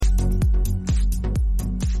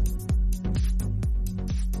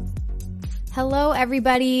Hello,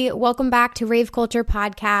 everybody. Welcome back to Rave Culture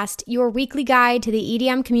Podcast, your weekly guide to the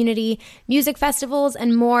EDM community, music festivals,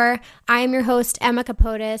 and more. I am your host, Emma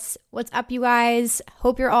Capotis. What's up, you guys?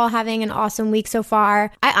 Hope you're all having an awesome week so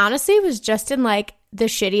far. I honestly was just in the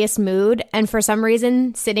shittiest mood, and for some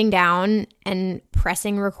reason, sitting down and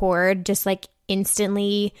pressing record just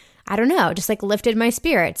instantly, I don't know, just lifted my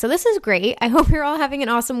spirit. So this is great. I hope you're all having an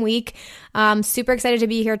awesome week. Super excited to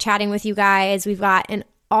be here chatting with you guys. We've got an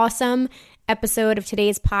awesome episode of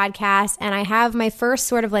today's podcast, and I have my first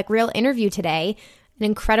sort of real interview today, an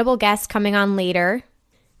incredible guest coming on later.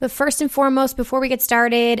 But first and foremost, before we get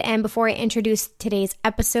started and before I introduce today's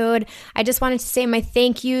episode, I just wanted to say my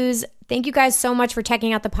thank yous. Thank you guys so much for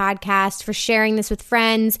checking out the podcast, for sharing this with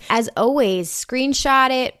friends. As always, screenshot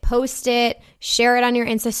it, post it, share it on your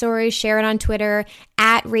Insta stories, share it on Twitter,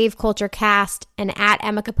 at Rave Culture Cast, and at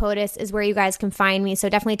Emma Capotis is where you guys can find me. So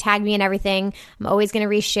definitely tag me in everything. I'm always going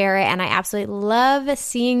to reshare it, and I absolutely love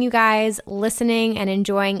seeing you guys listening and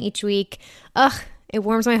enjoying each week. Ugh, it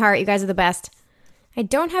warms my heart. You guys are the best. I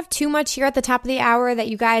don't have too much here at the top of the hour that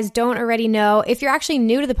you guys don't already know. If you're actually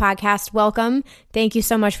new to the podcast, welcome. Thank you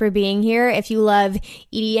so much for being here. If you love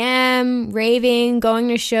EDM, raving, going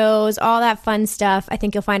to shows, all that fun stuff, I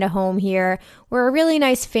think you'll find a home here. We're a really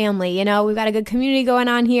nice family, you know. We've got a good community going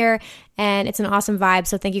on here, and it's an awesome vibe,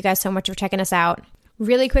 so thank you guys so much for checking us out.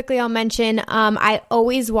 Really quickly, I'll mention I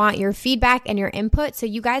always want your feedback and your input, so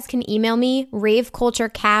you guys can email me,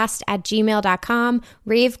 raveculturecast@gmail.com,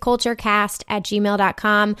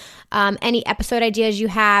 raveculturecast@gmail.com. Any episode ideas you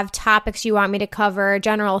have, topics you want me to cover,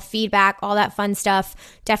 general feedback, all that fun stuff,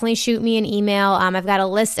 definitely shoot me an email. I've got a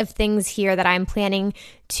list of things here that I'm planning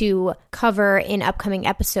to cover in upcoming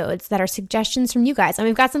episodes that are suggestions from you guys. And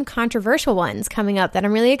we've got some controversial ones coming up that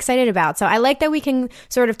I'm really excited about. So I like that we can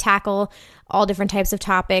sort of tackle all different types of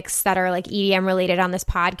topics that are EDM related on this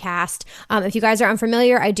podcast. If you guys are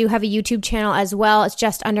unfamiliar, I do have a YouTube channel as well. It's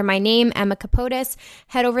just under my name, Emma Capotis.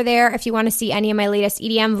 Head over there if you want to see any of my latest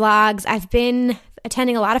EDM vlogs. I've been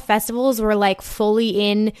attending a lot of festivals. We're fully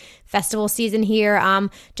in festival season here.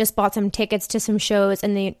 Just bought some tickets to some shows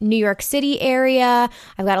in the New York City area.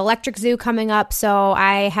 I've got Electric Zoo coming up, so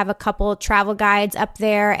I have a couple travel guides up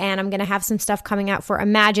there, and I'm going to have some stuff coming out for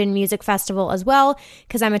Imagine Music Festival as well,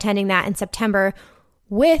 because I'm attending that in September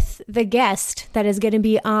with the guest that is going to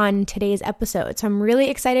be on today's episode. So I'm really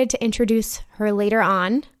excited to introduce her later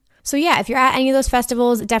on. So yeah, if you're at any of those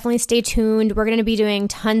festivals, definitely stay tuned. We're going to be doing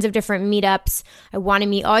tons of different meetups. I want to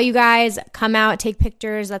meet all you guys. Come out, take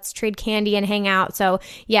pictures. Let's trade candy and hang out. So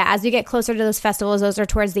yeah, as we get closer to those festivals, those are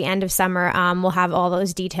towards the end of summer, we'll have all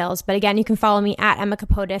those details. But again, you can follow me at Emma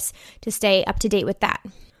Capotis to stay up to date with that.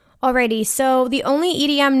 Alrighty, so the only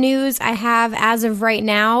EDM news I have as of right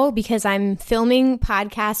now, because I'm filming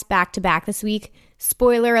podcasts back to back this week.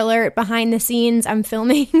 Spoiler alert, behind the scenes, I'm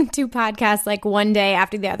filming 2 podcasts one day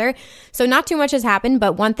after the other. So not too much has happened,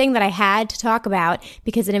 but one thing that I had to talk about,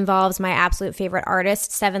 because it involves my absolute favorite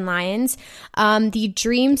artist, Seven Lions, the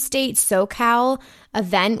Dream State SoCal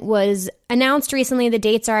event was announced recently. The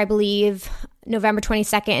dates are, I believe, November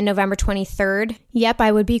 22nd and November 23rd. Yep,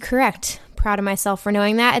 I would be correct. Proud of myself for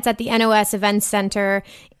knowing that. It's at the NOS Events Center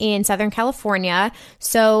in Southern California.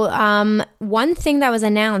 So one thing that was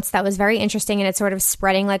announced that was very interesting, and it's sort of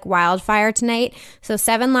spreading like wildfire tonight. So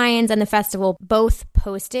Seven Lions and the festival both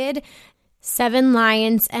posted. Seven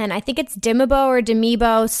Lions, and I think it's Dimibo or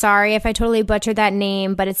Demibo. Sorry if I totally butchered that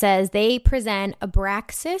name, but it says they present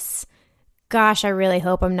Abraxas. Gosh, I really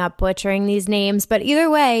hope I'm not butchering these names, but either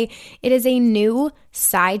way, it is a new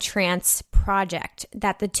psytrance project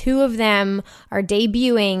that the 2 of them are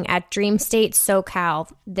debuting at Dream State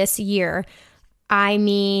SoCal this year. I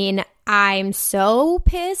mean, I'm so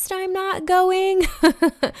pissed I'm not going.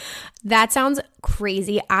 That sounds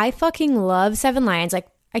crazy. I fucking love Seven Lions. I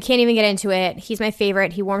can't even get into it. He's my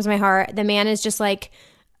favorite. He warms my heart. The man is just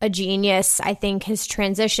a genius. I think his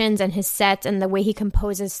transitions and his sets and the way he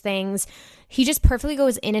composes things, he just perfectly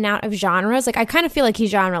goes in and out of genres. I kind of feel like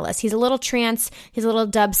he's genreless. He's a little trance, he's a little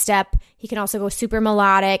dubstep, he can also go super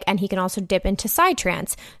melodic, and he can also dip into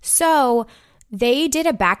psytrance. So they did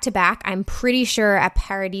a back-to-back, I'm pretty sure, at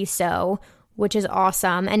Paradiso, which is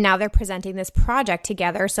awesome. And now they're presenting this project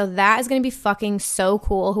together. So that is going to be fucking so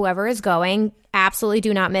cool. Whoever is going, absolutely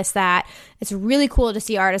do not miss that. It's really cool to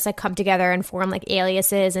see artists come together and form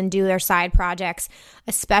aliases and do their side projects,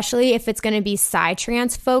 especially if it's going to be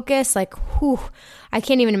psytrance focused. I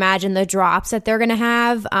can't even imagine the drops that they're going to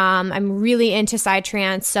have. I'm really into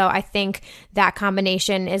psytrance, so I think that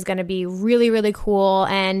combination is going to be really, really cool.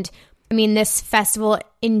 And I mean, this festival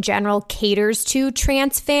in general caters to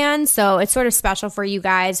trance fans, so it's sort of special for you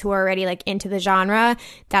guys who are already like into the genre.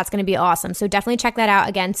 That's going to be awesome. So definitely check that out.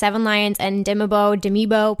 Again, Seven Lions and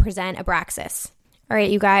Demibo present Abraxas. All right,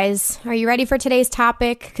 you guys, are you ready for today's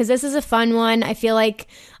topic? Because this is a fun one. I feel like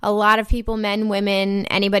a lot of people, men, women,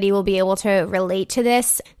 anybody will be able to relate to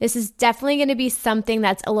this. This is definitely going to be something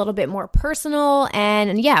that's a little bit more personal.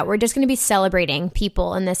 And yeah, we're just going to be celebrating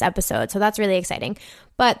people in this episode. So that's really exciting.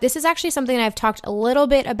 But this is actually something that I've talked a little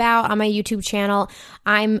bit about on my YouTube channel.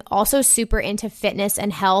 I'm also super into fitness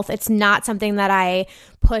and health. It's not something that I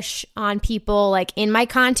push on people like in my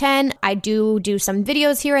content. I do some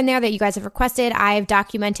videos here and there that you guys have requested. I've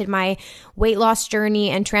documented my weight loss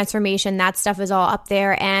journey and transformation. That stuff is all up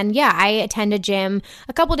there. And yeah, I attend a gym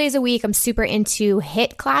a couple days a week. I'm super into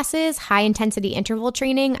HIIT classes, high intensity interval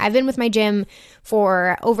training. I've been with my gym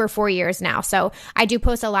for over 4 years now. So I do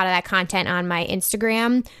post a lot of that content on my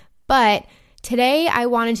Instagram. But today I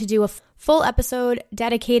wanted to do a full episode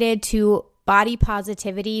dedicated to body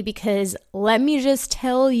positivity because let me just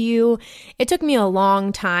tell you, it took me a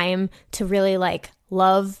long time to really like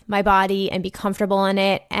love my body and be comfortable in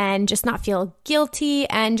it and just not feel guilty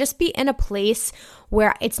and just be in a place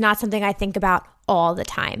where it's not something I think about all the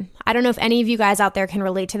time. I don't know if any of you guys out there can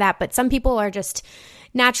relate to that, but some people are just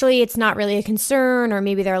naturally, it's not really a concern, or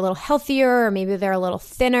maybe they're a little healthier, or maybe they're a little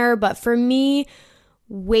thinner. But for me,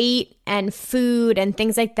 weight and food and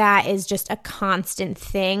things like that is just a constant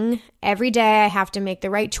thing. Every day I have to make the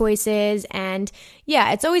right choices. And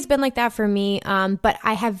yeah, it's always been like that for me. But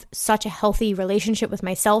I have such a healthy relationship with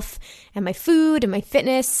myself and my food and my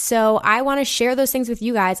fitness. So I want to share those things with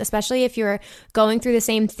you guys, especially if you're going through the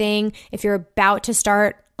same thing, if you're about to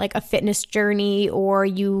start like a fitness journey or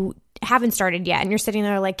you haven't started yet and you're sitting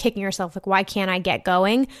there like kicking yourself like, why can't I get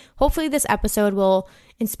going? Hopefully this episode will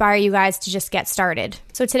inspire you guys to just get started.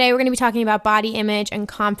 So today we're going to be talking about body image and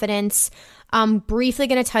confidence. I'm briefly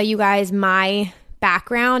going to tell you guys my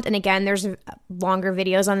background. And again, there's longer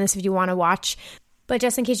videos on this if you want to watch. But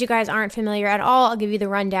just in case you guys aren't familiar at all, I'll give you the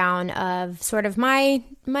rundown of sort of my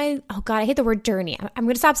oh God, I hate the word journey. I'm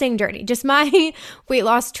going to stop saying journey. Just my weight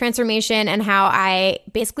loss transformation and how I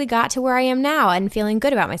basically got to where I am now and feeling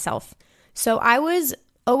good about myself. So I was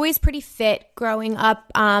always pretty fit growing up.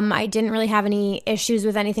 I didn't really have any issues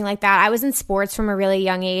with anything like that. I was in sports from a really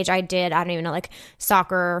young age. I don't even know, like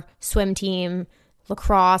soccer, swim team,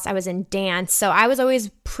 lacrosse. I was in dance. So I was always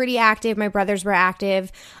pretty active. My brothers were active.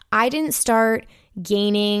 I didn't start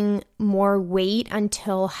gaining more weight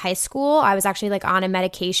until high school. I was actually like on a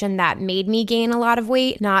medication that made me gain a lot of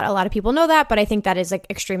weight. Not a lot of people know that, but I think that is like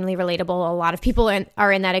extremely relatable. A lot of people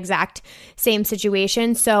are in that exact same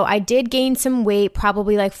situation. So I did gain some weight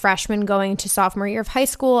probably like freshman going to sophomore year of high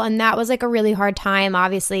school. And that was like a really hard time,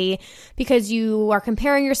 obviously, because you are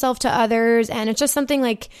comparing yourself to others. And it's just something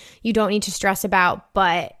like you don't need to stress about,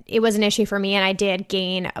 but it was an issue for me. And I did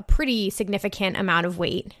gain a pretty significant amount of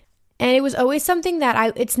weight. And it was always something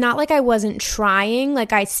that it's not like I wasn't trying.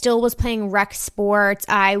 Like I still was playing rec sports.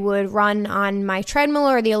 I would run on my treadmill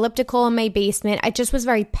or the elliptical in my basement. I just was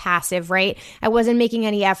very passive, right? I wasn't making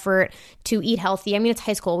any effort to eat healthy. I mean, it's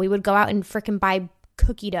high school. We would go out and freaking buy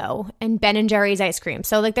cookie dough and Ben & Jerry's ice cream.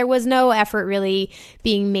 So like there was no effort really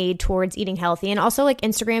being made towards eating healthy. And also like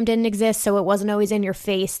Instagram didn't exist. So it wasn't always in your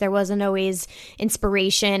face. There wasn't always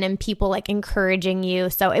inspiration and people like encouraging you.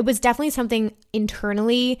 So it was definitely something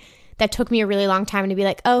internally that took me a really long time to be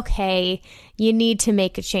like, okay, you need to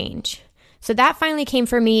make a change. So that finally came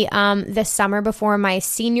for me this summer before my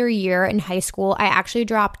senior year in high school. I actually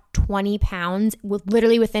dropped 20 pounds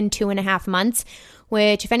literally within 2.5 months,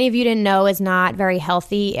 which if any of you didn't know is not very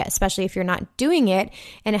healthy, especially if you're not doing it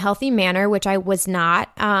in a healthy manner, which I was not.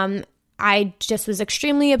 I just was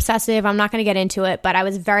extremely obsessive. I'm not going to get into it, but I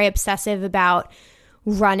was very obsessive about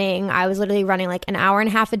running. I was literally running like an hour and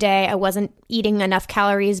a half a day. I wasn't eating enough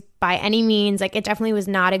calories by any means. Like it definitely was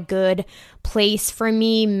not a good place for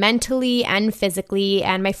me mentally and physically.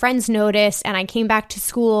 And my friends noticed, and I came back to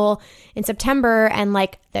school in September and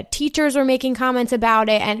like the teachers were making comments about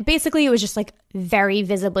it. And basically it was just like very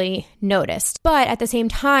visibly noticed. But at the same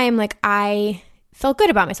time, like I felt good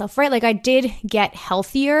about myself, right? Like I did get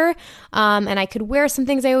healthier and I could wear some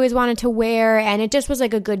things I always wanted to wear. And it just was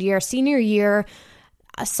like a good year. Senior year,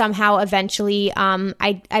 somehow eventually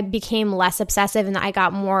I became less obsessive and I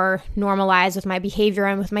got more normalized with my behavior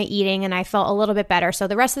and with my eating, and I felt a little bit better. So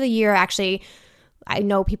the rest of the year, actually, I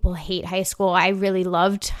know people hate high school. I really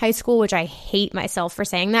loved high school, which I hate myself for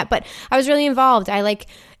saying that, but I was really involved.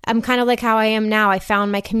 I'm kind of like how I am now. I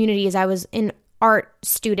found my communities. I was an art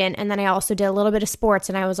student, and then I also did a little bit of sports,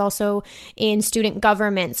 and I was also in student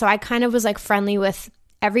government. So I kind of was like friendly with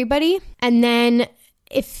everybody. And then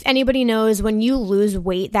if anybody knows, when you lose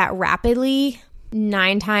weight that rapidly,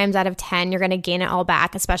 9 times out of 10, you're going to gain it all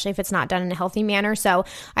back, especially if it's not done in a healthy manner. So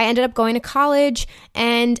I ended up going to college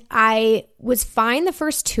and I was fine the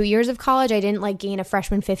first 2 years of college. I didn't like gain a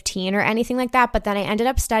freshman 15 or anything like that. But then I ended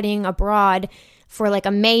up studying abroad for like a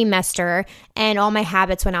Maymester, and all my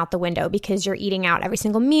habits went out the window because you're eating out every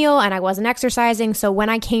single meal and I wasn't exercising. So when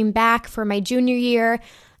I came back for my junior year,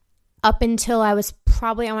 up until I was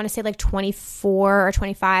probably, I want to say like 24 or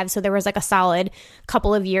 25, so there was like a solid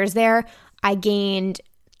couple of years there, I gained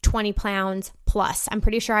 20 pounds plus. I'm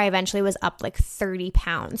pretty sure I eventually was up like 30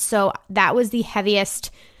 pounds. So that was the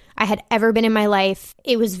heaviest I had ever been in my life.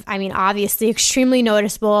 It was, I mean, obviously extremely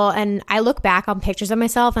noticeable. And I look back on pictures of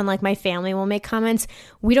myself and like my family will make comments.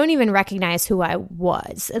 We don't even recognize who I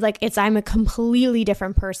was. Like I'm a completely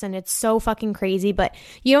different person. It's so fucking crazy, but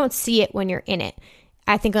you don't see it when you're in it.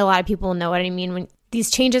 I think a lot of people know what I mean when these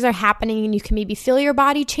changes are happening and you can maybe feel your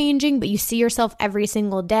body changing, but you see yourself every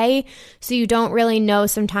single day. So you don't really know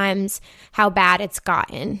sometimes how bad it's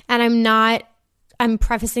gotten. And I'm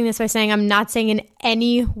prefacing this by saying I'm not saying in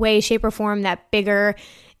any way, shape, or form that bigger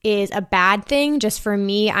is a bad thing. Just for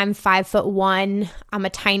me, I'm 5'1". I'm a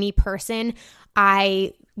tiny person.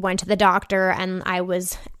 I went to the doctor and I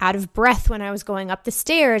was out of breath when I was going up the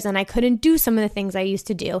stairs and I couldn't do some of the things I used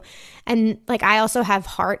to do. And like I also have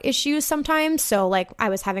heart issues sometimes. So like I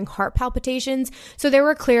was having heart palpitations. So there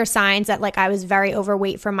were clear signs that like I was very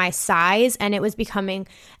overweight for my size and it was becoming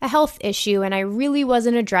a health issue and I really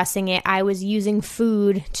wasn't addressing it. I was using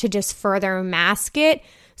food to just further mask it.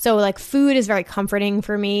 So like food is very comforting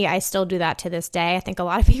for me. I still do that to this day. I think a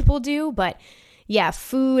lot of people do, but yeah,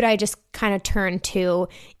 food I just kind of turned to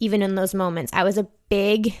even in those moments. I was a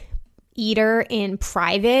big eater in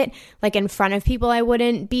private, like in front of people I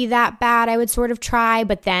wouldn't be that bad. I would sort of try,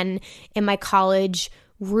 but then in my college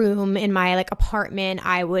room, in my like apartment,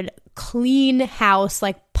 I would clean house,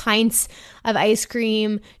 like pints of ice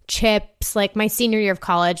cream, chips. Like my senior year of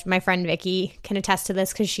college, my friend Vicky can attest to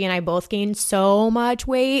this because she and I both gained so much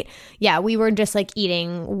weight. Yeah, we were just like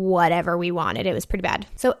eating whatever we wanted. It was pretty bad.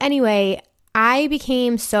 So anyway, I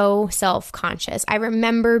became so self-conscious. I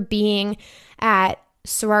remember being at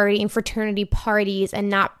sorority and fraternity parties and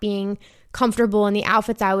not being comfortable in the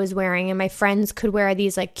outfits I was wearing, and my friends could wear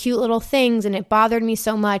these like cute little things and it bothered me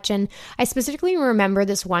so much. And I specifically remember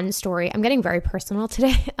this one story. I'm getting very personal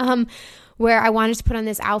today, where I wanted to put on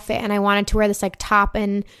this outfit and I wanted to wear this like top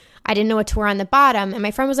and I didn't know what to wear on the bottom. And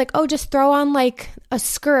my friend was like, oh, just throw on like a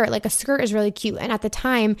skirt. Like a skirt is really cute. And at the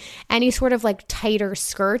time, any sort of like tighter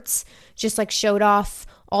skirts just like showed off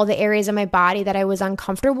all the areas of my body that I was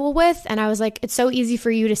uncomfortable with. And I was like, it's so easy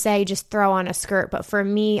for you to say, just throw on a skirt. But for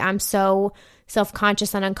me, I'm so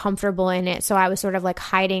self-conscious and uncomfortable in it. So I was sort of like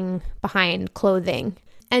hiding behind clothing.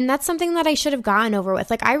 And that's something that I should have gotten over with.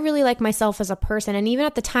 Like, I really like myself as a person. And even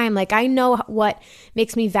at the time, like, I know what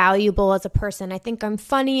makes me valuable as a person. I think I'm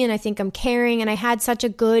funny and I think I'm caring. And I had such a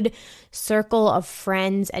good circle of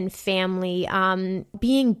friends and family.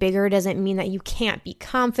 Being bigger doesn't mean that you can't be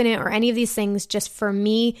confident or any of these things. Just for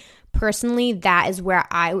me personally, that is where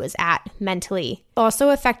I was at mentally. Also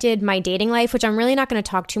affected my dating life, which I'm really not going to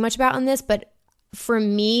talk too much about on this. But for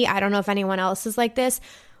me, I don't know if anyone else is like this.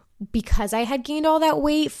 Because I had gained all that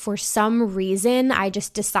weight, for some reason, I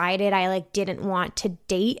just decided I like didn't want to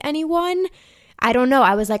date anyone. I don't know.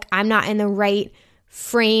 I was like, I'm not in the right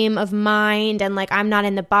frame of mind and like I'm not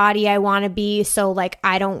in the body I want to be. So like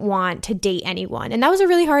I don't want to date anyone. And that was a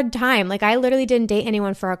really hard time. Like I literally didn't date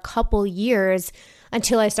anyone for a couple years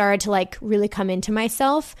until I started to like really come into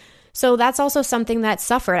myself. So that's also something that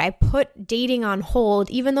suffered. I put dating on hold,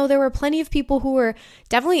 even though there were plenty of people who were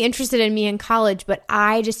definitely interested in me in college, but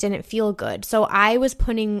I just didn't feel good. So I was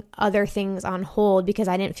putting other things on hold because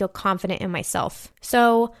I didn't feel confident in myself.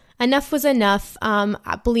 So enough was enough.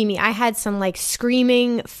 Believe me, I had some like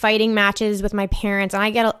screaming, fighting matches with my parents, and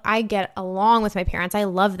I get along with my parents. I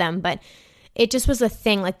love them, but it just was a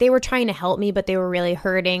thing. Like they were trying to help me, but they were really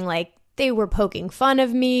hurting. Like they were poking fun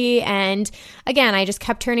of me. And again, I just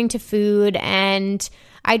kept turning to food, and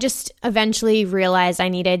I just eventually realized I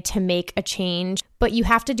needed to make a change. But you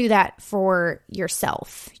have to do that for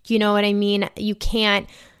yourself. You know what I mean? You can't.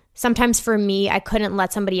 Sometimes for me, I couldn't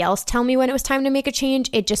let somebody else tell me when it was time to make a change.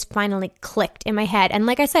 It just finally clicked in my head. And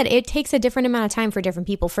like I said, it takes a different amount of time for different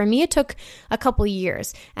people. For me, it took a couple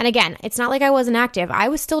years. And again, it's not like I wasn't active. I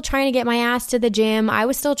was still trying to get my ass to the gym. I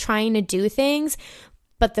was still trying to do things.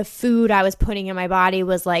 But the food I was putting in my body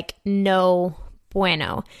was like, no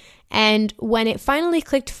bueno. And when it finally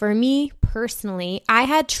clicked for me personally, I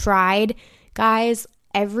had tried, guys,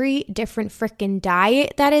 every different freaking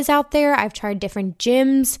diet that is out there. I've tried different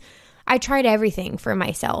gyms. I tried everything for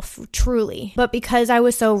myself, truly. But because I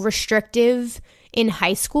was so restrictive in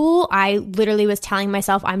high school, I literally was telling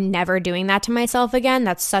myself I'm never doing that to myself again.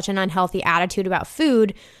 That's such an unhealthy attitude about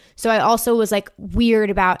food. So I also was like weird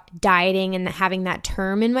about dieting and having that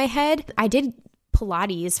term in my head. I did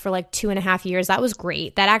Pilates for like 2.5 years. That was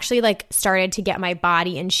great. That actually like started to get my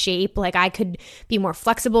body in shape. Like I could be more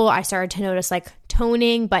flexible. I started to notice like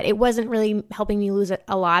toning, but it wasn't really helping me lose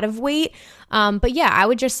a lot of weight. But yeah, I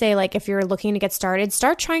would just say like if you're looking to get started,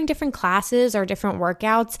 start trying different classes or different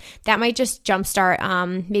workouts. That might just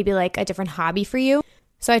jumpstart maybe like a different hobby for you.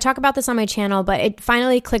 So I talk about this on my channel, but it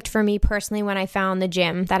finally clicked for me personally when I found the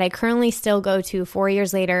gym that I currently still go to 4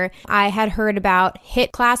 years later. I had heard about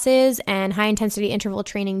HIIT classes and high intensity interval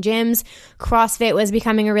training gyms. CrossFit was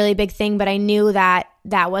becoming a really big thing, but I knew that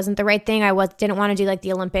wasn't the right thing. I didn't want to do like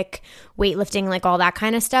the Olympic weightlifting, like all that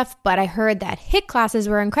kind of stuff. But I heard that HIIT classes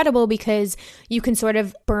were incredible because you can sort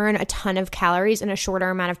of burn a ton of calories in a shorter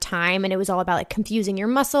amount of time. And it was all about like confusing your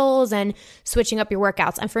muscles and switching up your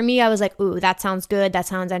workouts. And for me, I was like, ooh, that sounds good. That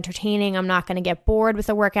sounds entertaining. I'm not going to get bored with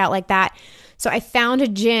a workout like that. So I found a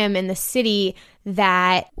gym in the city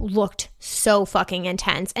that looked so fucking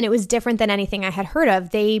intense. And it was different than anything I had heard of.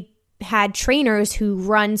 They had trainers who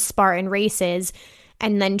run Spartan races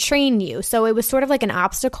and then train you. So it was sort of like an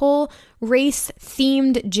obstacle race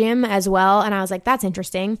themed gym as well. And I was like, that's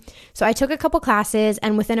interesting. So I took a couple classes,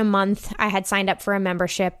 and within a month I had signed up for a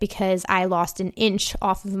membership because I lost an inch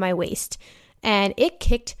off of my waist, and it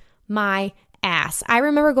kicked my ass. I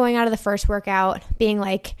remember going out of the first workout being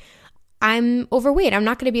like, I'm overweight. I'm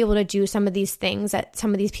not going to be able to do some of these things that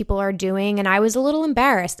some of these people are doing. And I was a little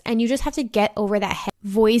embarrassed. And you just have to get over that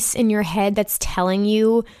voice in your head that's telling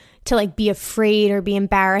you to like be afraid or be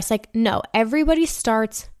embarrassed. Like, no, everybody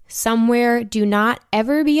starts somewhere. Do not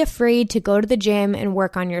ever be afraid to go to the gym and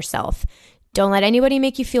work on yourself. Don't let anybody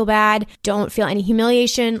make you feel bad. Don't feel any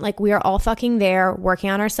humiliation. Like, we are all fucking there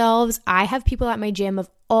working on ourselves. I have people at my gym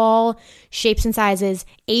of all shapes and sizes,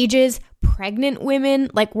 ages, pregnant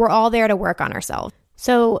women. Like, we're all there to work on ourselves.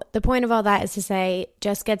 So the point of all that is to say,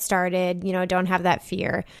 just get started, don't have that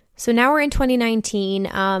fear. So now we're in 2019.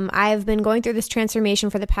 I've been going through this transformation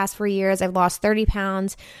for the past 4 years. I've lost 30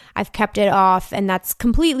 pounds. I've kept it off, and that's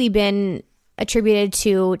completely been attributed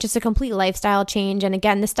to just a complete lifestyle change. And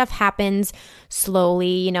again, this stuff happens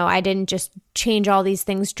slowly. I didn't just change all these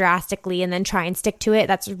things drastically and then try and stick to it.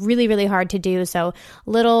 That's really, really hard to do. So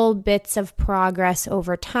little bits of progress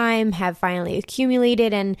over time have finally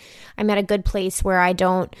accumulated, and I'm at a good place where I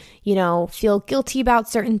don't, feel guilty about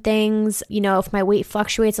certain things. If my weight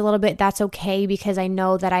fluctuates a little bit, that's okay, because I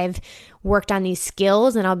know that I've worked on these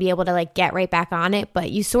skills and I'll be able to like get right back on it.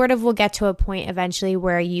 But you sort of will get to a point eventually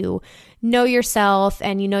where you know yourself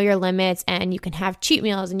and you know your limits, and you can have cheat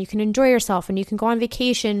meals and you can enjoy yourself and you can go on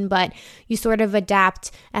vacation, but you sort of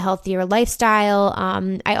adapt a healthier lifestyle.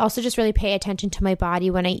 I also just really pay attention to my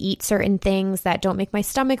body when I eat certain things that don't make my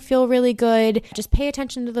stomach feel really good. Just pay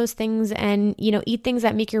attention to those things and, eat things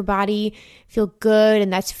that make your body feel good,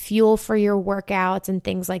 and that's fuel for your workouts and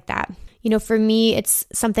things like that. For me, it's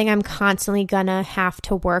something I'm constantly gonna have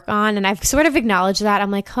to work on. And I've sort of acknowledged that.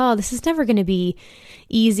 I'm like, oh, this is never gonna be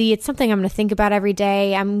easy. It's something I'm gonna think about every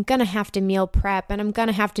day. I'm gonna have to meal prep, and I'm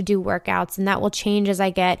gonna have to do workouts, and that will change as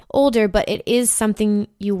I get older. But it is something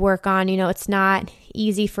you work on. It's not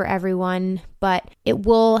easy for everyone, but it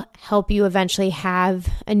will help you eventually have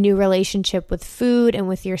a new relationship with food and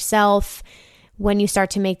with yourself when you start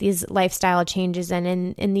to make these lifestyle changes. And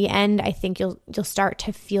in the end, I think you'll start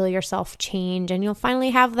to feel yourself change, and you'll finally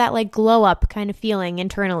have that like glow up kind of feeling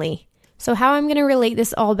internally. So how I'm going to relate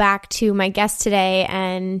this all back to my guest today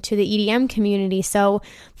and to the EDM community. So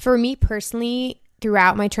for me personally,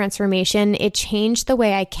 throughout my transformation, it changed the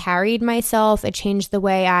way I carried myself. It changed the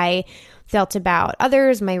way I felt about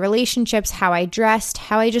others, my relationships, how I dressed,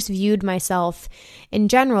 how I just viewed myself in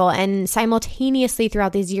general. And simultaneously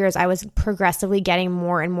throughout these years, I was progressively getting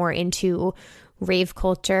more and more into rave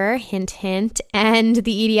culture, hint, hint, and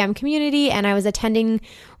the EDM community. And I was attending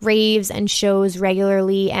raves and shows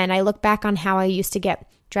regularly. And I look back on how I used to get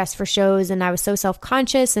dressed for shows, and I was so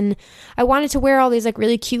self-conscious, and I wanted to wear all these like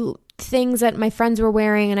really cute things that my friends were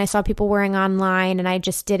wearing and I saw people wearing online, and I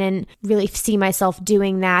just didn't really see myself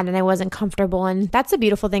doing that, and I wasn't comfortable. And that's the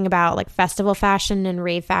beautiful thing about like festival fashion and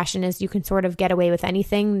rave fashion is you can sort of get away with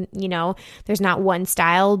anything, there's not one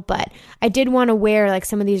style. But I did want to wear like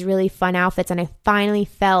some of these really fun outfits, and I finally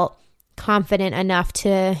felt confident enough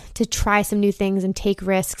to try some new things and take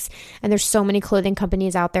risks. And there's so many clothing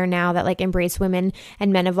companies out there now that like embrace women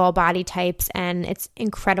and men of all body types, and it's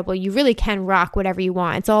incredible. You really can rock whatever you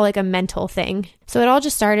want. It's all like a mental thing. So it all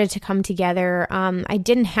just started to come together. I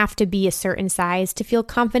didn't have to be a certain size to feel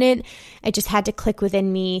confident. It just had to click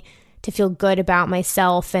within me to feel good about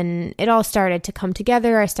myself, and it all started to come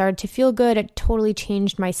together. I started to feel good. It totally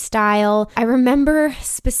changed my style. I remember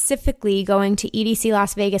specifically going to EDC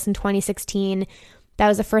Las Vegas in 2016. That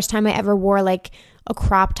was the first time I ever wore like a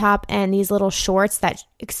crop top and these little shorts that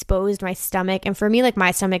exposed my stomach. And for me, like my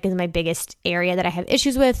stomach is my biggest area that I have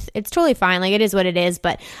issues with. It's totally fine. Like it is what it is,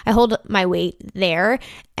 but I hold my weight there.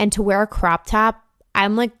 And to wear a crop top,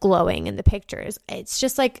 I'm like glowing in the pictures. It's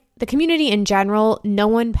just like the community in general, no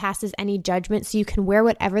one passes any judgment. So you can wear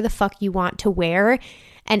whatever the fuck you want to wear.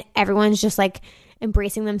 And everyone's just like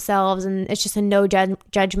embracing themselves. And it's just a no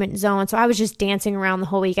judgment zone. So I was just dancing around the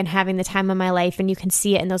whole week and having the time of my life. And you can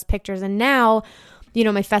see it in those pictures. And now, you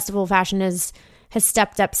know, my festival fashion has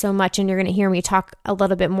stepped up so much. And you're going to hear me talk a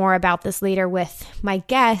little bit more about this later with my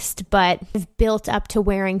guest. But I've built up to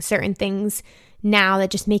wearing certain things now that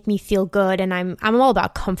just make me feel good, and I'm all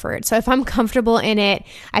about comfort. So if I'm comfortable in it,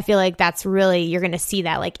 I feel like that's really, you're going to see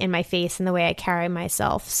that like in my face and the way I carry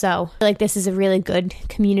myself. So I feel like this is a really good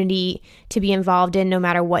community to be involved in no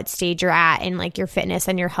matter what stage you're at in like your fitness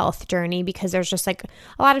and your health journey, because there's just like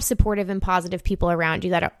a lot of supportive and positive people around you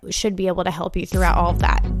that should be able to help you throughout all of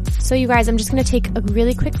that. So you guys, I'm just going to take a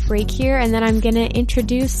really quick break here, and then I'm going to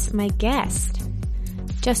introduce my guest.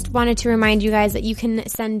 Just wanted to remind you guys that you can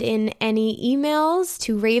send in any emails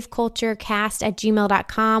to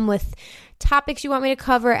raveculturecast@gmail.com with topics you want me to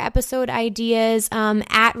cover, episode ideas,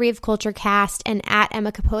 at raveculturecast and at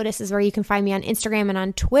Emma Capotis is where you can find me on Instagram and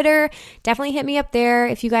on Twitter. Definitely hit me up there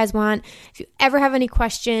if you guys want. If you ever have any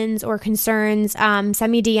questions or concerns,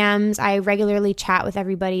 send me DMs. I regularly chat with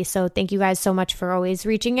everybody, so thank you guys so much for always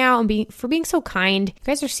reaching out and for being so kind. You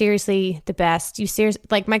guys are seriously the best.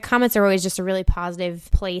 Like my comments are always just a really positive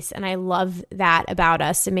place, and I love that about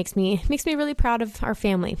us. It makes me really proud of our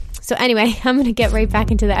family. So anyway, I'm gonna get right back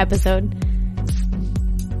into the episode.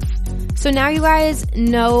 So now you guys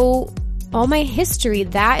know all my history.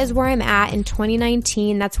 That is where I'm at in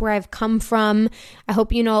 2019. That's where I've come from. I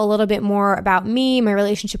hope you know a little bit more about me, my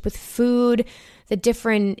relationship with food, the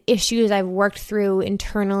different issues I've worked through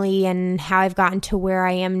internally, and how I've gotten to where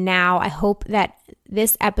I am now. I hope that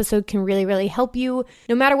this episode can really, really help you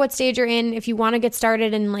no matter what stage you're in. If you want to get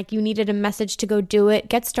started and like you needed a message to go do it,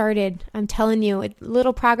 get started. I'm telling you,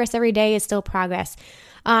 little progress every day is still progress.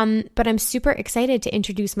 But I'm super excited to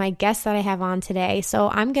introduce my guest that I have on today. So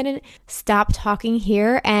I'm going to stop talking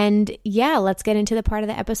here and let's get into the part of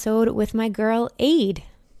the episode with my girl, Aid.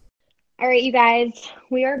 All right, you guys,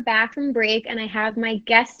 we are back from break and I have my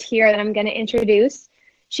guest here that I'm going to introduce.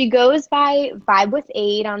 She goes by Vibe with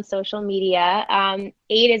Aid on social media.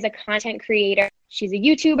 Aid is a content creator. She's a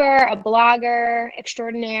YouTuber, a blogger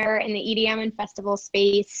extraordinaire in the EDM and festival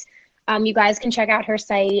space. You guys can check out her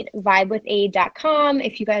site, vibewithaid.com,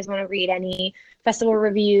 if you guys want to read any festival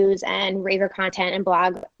reviews and raver content and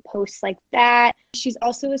blog posts like that. She's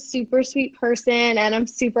also a super sweet person, and I'm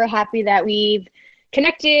super happy that we've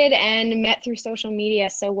connected and met through social media.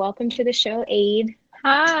 So welcome to the show, Aid.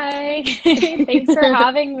 Hi. Thanks for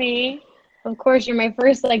having me. Of course, you're my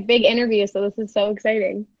first like big interview, so this is so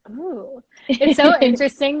exciting. Oh, it's so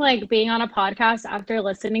interesting, like being on a podcast after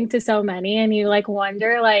listening to so many, and you like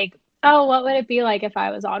wonder like, oh, what would it be like if I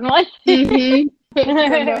was on one?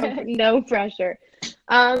 No pressure.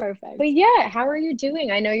 Perfect. But yeah, how are you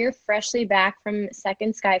doing? I know you're freshly back from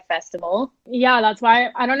Second Sky Festival. Yeah, that's why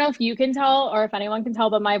I don't know if you can tell or if anyone can tell,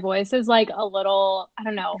 but my voice is like a little, I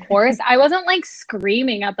don't know, hoarse. I wasn't like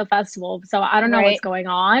screaming at the festival, so I don't know what's going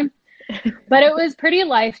on. But it was pretty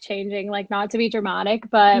life-changing, like not to be dramatic,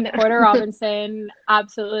 but Porter Robinson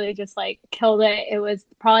absolutely just like killed it. It was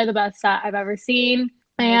probably the best set I've ever seen.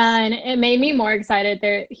 And it made me more excited.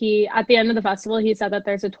 At the end of the festival, he said that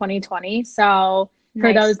there's a 2020. So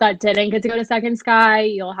for those that didn't get to go to Second Sky,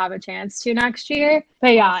 you'll have a chance to next year.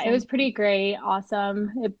 But yeah, It was pretty great.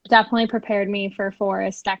 Awesome. It definitely prepared me for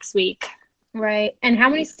Forest next week. Right. And how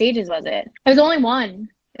many stages was it? It was only one.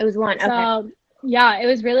 It was one. Okay. So yeah, it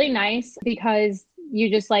was really nice because you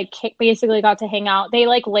just like basically got to hang out. They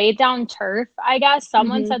like laid down turf, I guess.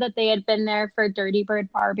 Someone said that they had been there for Dirty Bird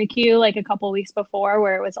Barbecue like a couple weeks before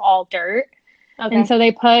where it was all dirt. Okay. And so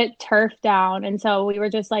they put turf down. And so we were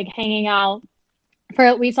just like hanging out.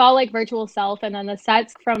 We saw like Virtual Self, and then the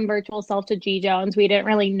sets from Virtual Self to G Jones we didn't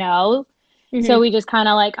really know. So we just kind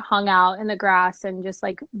of like hung out in the grass and just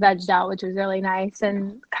like vegged out, which was really nice,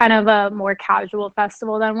 and kind of a more casual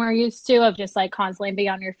festival than we're used to, of just like constantly being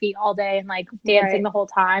on your feet all day and like dancing the whole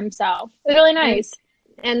time. So it was really nice.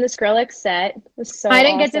 And the Skrillex set was so I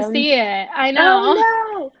didn't awesome. get to see it. I know. Oh,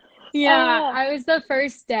 no. Yeah, I was the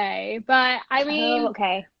first day, but I mean,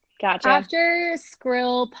 okay. Gotcha. After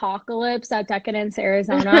Skrill Apocalypse at Decadence,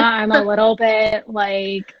 Arizona, I'm a little bit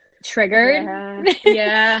like triggered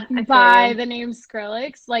by the name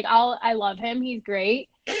Skrillex. Like I love him, he's great,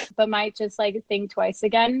 but might just like think twice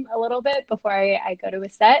again a little bit before I go to a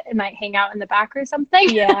set and might hang out in the back or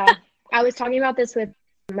something. Yeah. I was talking about this with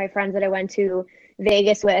my friends that I went to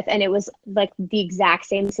Vegas with, and it was like the exact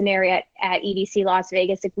same scenario at EDC Las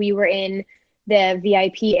Vegas. Like we were in the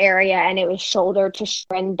VIP area and it was shoulder to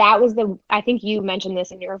shoulder, and that was I think you mentioned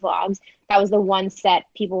this in your vlogs, that was the one set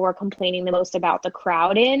people were complaining the most about the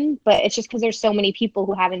crowd in, but it's just because there's so many people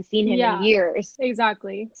who haven't seen him in years.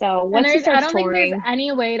 Exactly. So once he starts I don't touring, think there's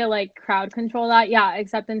any way to like crowd control that,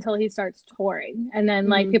 except until he starts touring, and then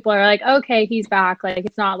like people are like, okay, he's back. Like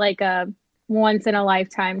it's not like a once in a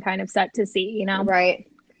lifetime kind of set to see, you know? Right.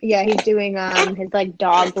 Yeah, he's doing his like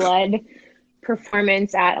dog blood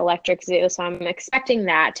performance at Electric Zoo, so I'm expecting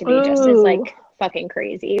that to be just as like fucking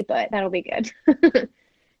crazy, but that'll be good.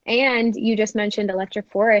 And you just mentioned Electric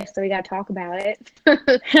Forest, so we got to talk about it.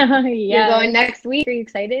 You're going next week. Are you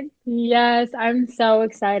excited? Yes, I'm so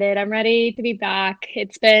excited. I'm ready to be back.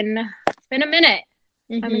 It's been a minute.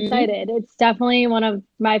 I'm excited. It's definitely one of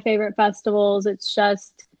my favorite festivals. It's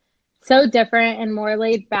just so different and more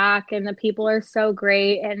laid back, and the people are so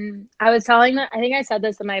great. And I was telling them, I think I said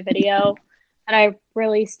this in my video that I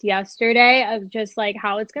released yesterday, of just like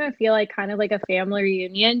how it's going to feel like kind of like a family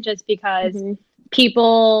reunion, just because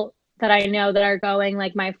people that I know that are going,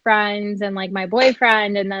 like my friends and like my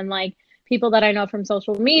boyfriend, and then like people that I know from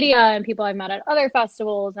social media and people I've met at other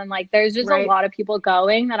festivals. And like, there's just a lot of people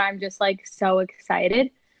going that I'm just like so excited.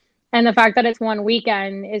 And the fact that it's one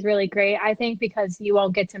weekend is really great, I think, because you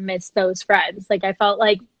won't get to miss those friends. Like I felt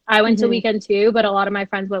like I went to weekend 2, but a lot of my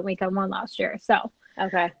friends went weekend 1 last year. So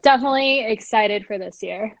definitely excited for this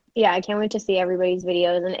year. Yeah, I can't wait to see everybody's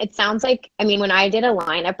videos. And it sounds like, I mean, when I did a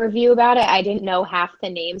lineup review about it, I didn't know half the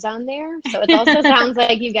names on there. So it also sounds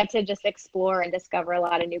like you get to just explore and discover a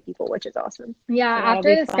lot of new people, which is awesome. Yeah, so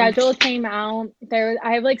after the schedule came out,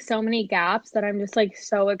 I have like so many gaps that I'm just like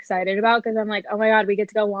so excited about, because I'm like, oh my God, we get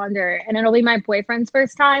to go wander. And it'll be my boyfriend's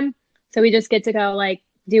first time. So we just get to go like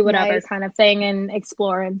do whatever kind of thing and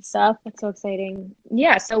explore and stuff. That's so exciting.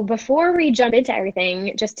 Yeah, so before we jump into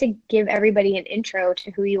everything, just to give everybody an intro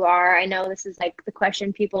to who you are. I know this is like the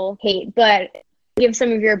question people hate, but give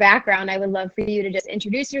some of your background. I would love for you to just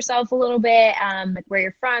introduce yourself a little bit, like where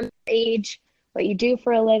you're from, age, what you do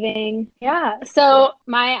for a living. Yeah, so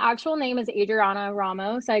my actual name is Adriana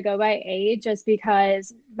Ramos. I go by A just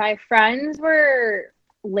because my friends were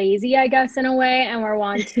lazy, I guess, in a way, and we're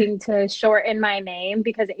wanting to shorten my name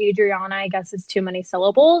because Adriana, I guess, is too many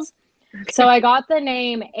syllables. So I got the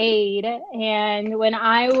name Aid, and when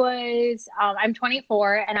I was, I'm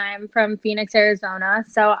 24 and I'm from Phoenix, Arizona.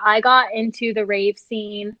 So I got into the rave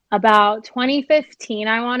scene about 2015,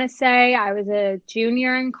 I want to say. I was a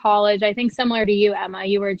junior in college. I think similar to you, Emma,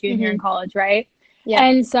 you were a junior in college, right? Yeah.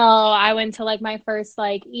 And so I went to like my first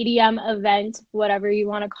like EDM event, whatever you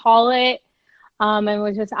want to call it. And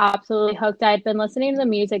was just absolutely hooked. I'd been listening to the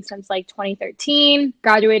music since like 2013,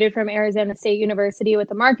 graduated from Arizona State University with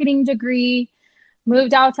a marketing degree,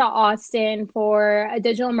 moved out to Austin for a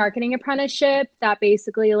digital marketing apprenticeship that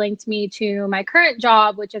basically linked me to my current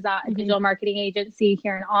job, which is at a digital marketing agency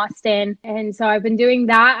here in Austin. And so I've been doing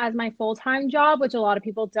that as my full-time job, which a lot of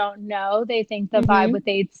people don't know. They think the Vibe with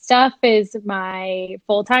Aid stuff is my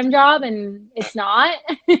full-time job, and it's not.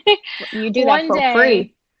 You do that for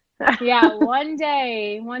free. Yeah, one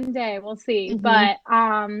day we'll see. But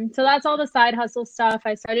so that's all the side hustle stuff.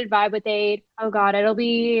 I started Vibe with Aid. Oh God, it'll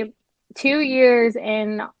be 2 years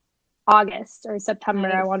in August or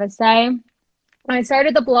September, I want to say. I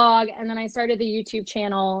started the blog, and then I started the YouTube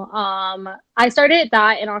channel. I started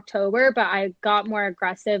that in October, but I got more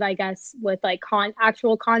aggressive, I guess, with like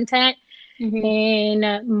actual content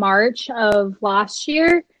in March of last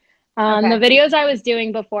year. The videos I was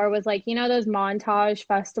doing before was like, you know, those montage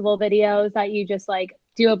festival videos that you just like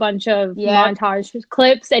do a bunch of montage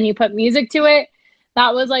clips and you put music to it.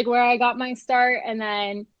 That was like where I got my start. And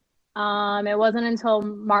then it wasn't until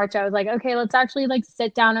March I was like, okay, let's actually like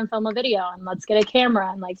sit down and film a video and let's get a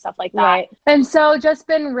camera and like stuff like that. And so just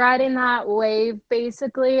been riding that wave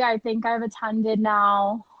basically. I think I've attended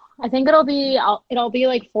now I think it'll be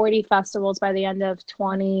like 40 festivals by the end of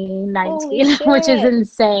 2019, which is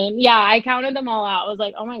insane. Yeah, I counted them all out. I was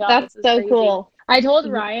like, oh my God, that's this is so crazy. cool. I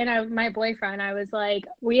told Ryan, my boyfriend, I was like,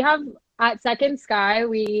 we have at Second Sky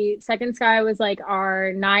was like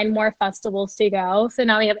our 9 more festivals to go. So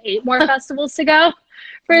now we have 8 more festivals to go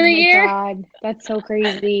for the year. Oh my God, that's so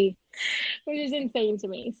crazy. Which is insane to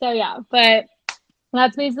me. So yeah, but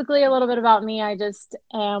that's basically a little bit about me. I just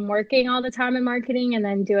am working all the time in marketing and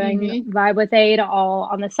then doing Vibe with Aid all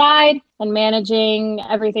on the side and managing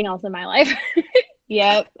everything else in my life.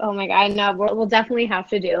 Yep. Oh my God. No, we'll definitely have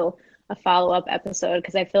to do a follow-up episode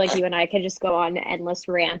because I feel like you and I could just go on endless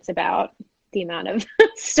rants about the amount of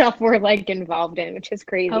stuff we're like involved in, which is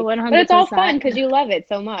crazy. Oh, 100%. But it's all fun because you love it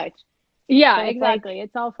so much. Yeah, so exactly.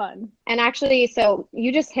 It's all fun. And actually, so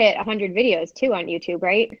you just hit 100 videos too on YouTube,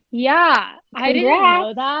 right? Yeah. I didn't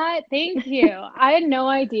know that. Thank you. I had no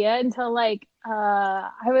idea until like I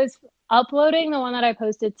was uploading the one that I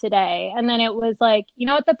posted today. And then it was like, you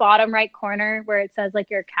know, at the bottom right corner where it says like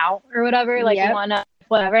your count or whatever, like you want to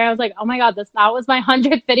whatever. I was like, oh my God, that was my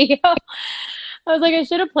 100th video. I was like, I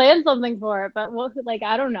should have planned something for it, but like,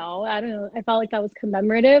 I don't know. I felt like that was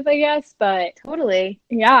commemorative, I guess, but totally.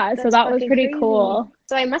 Yeah. So that was pretty cool.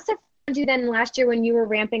 So I must have found you then last year when you were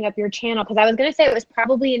ramping up your channel, because I was going to say it was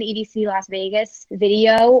probably an EDC Las Vegas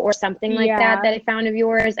video or something like that I found of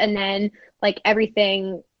yours. And then like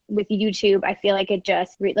everything with YouTube, I feel like it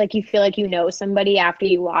just like you feel like you know somebody after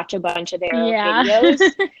you watch a bunch of their videos.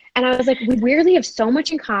 And I was like, we weirdly have so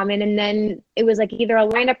much in common. And then it was like either a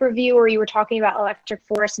lineup review or you were talking about Electric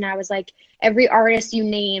Force. And I was like, every artist you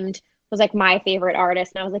named was like my favorite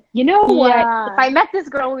artist. And I was like, you know what? If I met this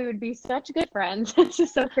girl, we would be such good friends. It's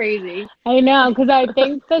just so crazy. I know, because I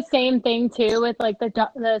think the same thing too with like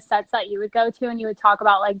the sets that you would go to and you would talk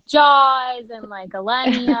about like Jaws and like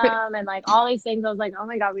Illenium and like all these things. I was like, oh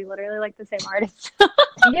my God, we literally like the same artists.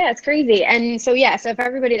 Yeah, it's crazy. And so, yeah, so if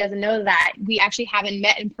everybody doesn't know that, we actually haven't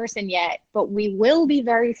met in person yet, but we will be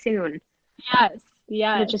very soon. Yes.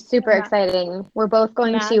 Yeah, which is super exciting. We're both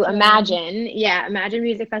going to Imagine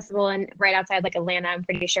Music Festival and right outside like Atlanta, I'm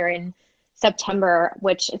pretty sure in September,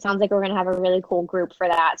 which it sounds like we're going to have a really cool group for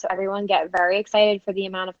that. So everyone get very excited for the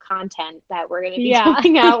amount of content that we're going to be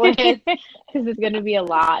coming out with because it's going to be a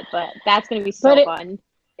lot, but that's going to be so fun.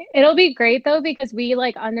 It'll be great though, because we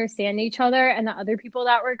like understand each other and the other people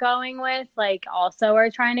that we're going with like also are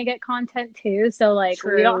trying to get content too. So like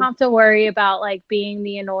we don't have to worry about like being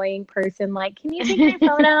the annoying person. Like, can you take my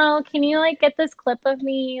photo? Can you like get this clip of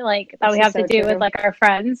me? Like that we have to do with like our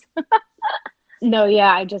friends. No,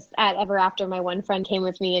 yeah. I just at Ever After, my one friend came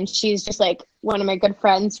with me and she's just like one of my good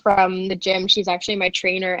friends from the gym. She's actually my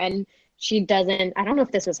trainer and I don't know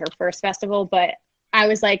if this was her first festival, but I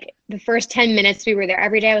was like, the first 10 minutes we were there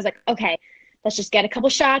every day, I was like, okay, let's just get a couple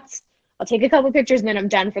shots. I'll take a couple pictures and then I'm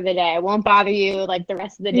done for the day. I won't bother you like the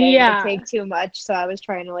rest of the day. It take too much. So I was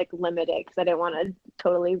trying to like limit it because I didn't want to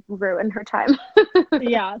totally ruin her time.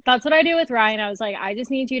 Yeah, that's what I do with Ryan. I was like, I just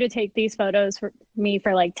need you to take these photos for me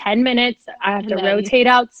for like 10 minutes. I have to rotate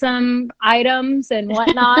out some items and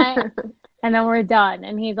whatnot. And then we're done.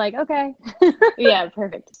 And he's like, okay. Yeah,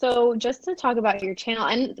 perfect. So just to talk about your channel,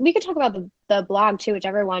 and we could talk about the blog too,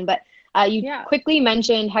 whichever one, but you quickly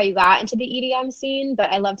mentioned how you got into the EDM scene,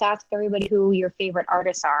 but I'd love to ask everybody who your favorite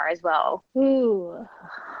artists are as well. Ooh,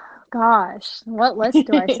 gosh, what list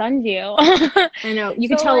do I send you? I know. You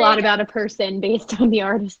can tell a lot about a person based on the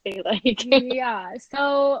artist they like. Yeah.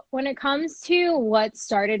 So when it comes to what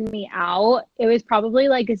started me out, it was probably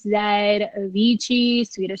like Zedd, Avicii,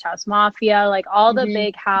 Swedish House Mafia, like all the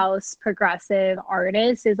big house progressive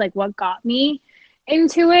artists is like what got me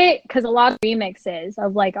into it, because a lot of remixes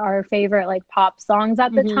of like our favorite like pop songs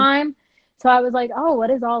at the time. So I was like, oh, what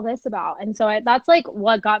is all this about? And so that's like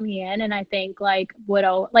what got me in. And I think like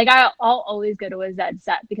I'll always go to a Zedd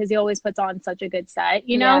set because he always puts on such a good set,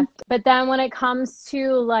 you know? But then when it comes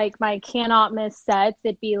to like my cannot miss sets,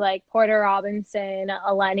 it'd be like Porter Robinson,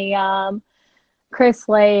 Illenium, Chris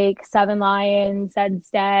Lake, Seven Lions, Zed's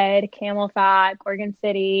Dead, Camel Fat, Gorgon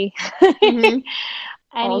City,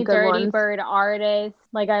 any Dirty Bird artist.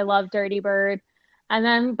 Like I love Dirty Bird.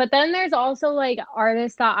 But then there's also like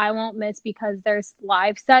artists that I won't miss because their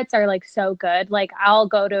live sets are like so good. Like I'll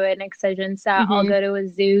go to an Excision set, I'll go to a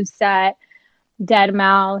Zoo set,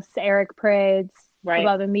 Deadmau5, Eric Prydz,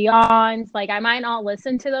 Above and Beyond. Like I might not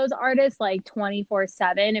listen to those artists like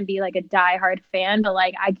 24/7 and be like a diehard fan, but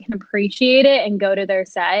like I can appreciate it and go to their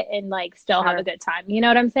set and like still have a good time. You know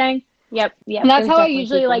what I'm saying? Yep. And that's how I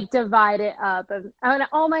usually like divide it up. And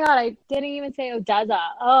oh my God, I didn't even say Odessa.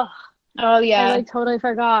 Oh yeah. I like totally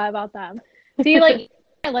forgot about them. See, like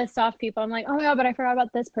I list off people. I'm like, oh yeah, but I forgot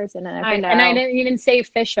about this person. And I know. And I didn't even say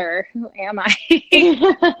Fisher. Who am I?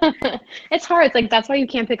 It's hard. It's like, that's why you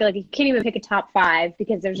can't pick, like, you can't even pick a top 5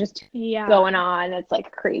 because there's just going on. It's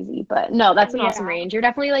like crazy. But no, that's an awesome range. You're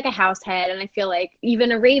definitely like a house head. And I feel like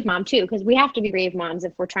even a rave mom too, because we have to be rave moms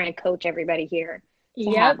if we're trying to coach everybody here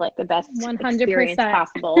to have like the best 100%. Experience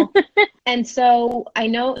possible. And so I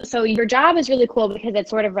know, so your job is really cool because it's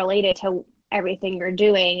sort of related to everything you're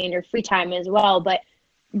doing in your free time as well. But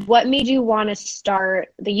what made you want to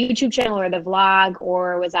start the YouTube channel or the vlog,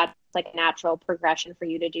 or was that like a natural progression for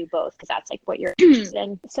you to do both because that's like what you're interested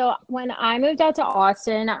in? So when I moved out to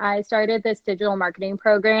Austin, I started this digital marketing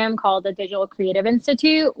program called the Digital Creative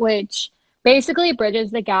Institute, which basically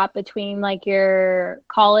bridges the gap between like your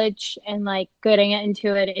college and like getting it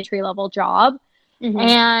into an entry-level job.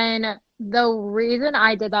 And the reason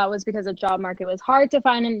I did that was because the job market was hard to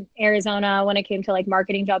find in Arizona when it came to like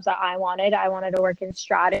marketing jobs that I wanted. I wanted to work in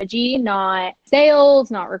strategy, not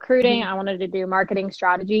sales, not recruiting. I wanted to do marketing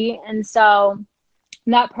strategy. And so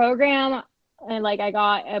that program, and like I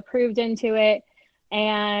got approved into it.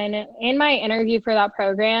 And in my interview for that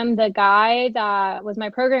program, the guy that was my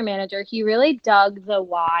program manager, he really dug the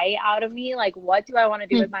why out of me. Like, what do I want to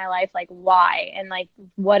do with my life? Like, why? And like,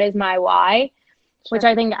 what is my why? Sure. Which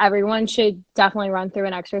I think everyone should definitely run through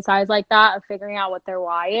an exercise like that of figuring out what their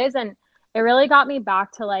why is. And it really got me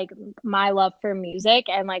back to like my love for music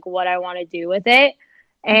and like what I want to do with it.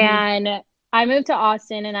 And I moved to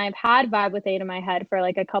Austin and I've had Vibe with 8 in my head for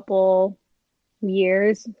like a couple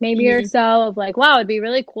years, maybe or so, of like, wow, it'd be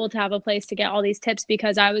really cool to have a place to get all these tips,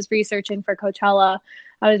 because I was researching for Coachella,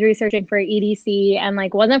 I was researching for EDC, and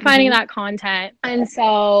like wasn't finding that content. And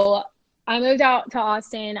so I moved out to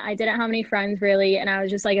Austin. I didn't have any friends really. And I was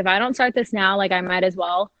just like, if I don't start this now, like I might as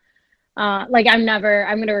well. Like I'm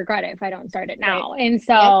going to regret it if I don't start it now. Right. And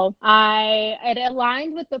so it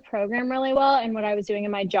aligned with the program really well and what I was doing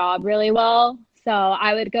in my job really well. So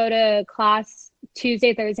I would go to class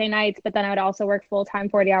Tuesday, Thursday nights, but then I would also work full-time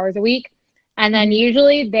 40 hours a week. And then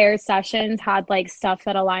usually their sessions had like stuff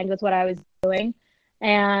that aligned with what I was doing.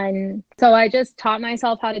 And so I just taught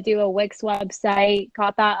myself how to do a Wix website,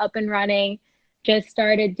 got that up and running, just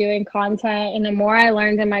started doing content. And the more I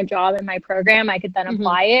learned in my job and my program, I could then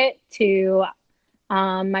apply it to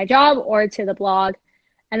my job or to the blog.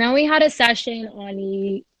 And then we had a session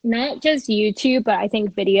on not just YouTube, but I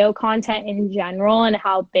think video content in general and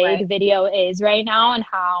how big video is right now and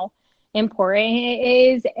how important it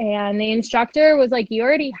is. And the instructor was like, you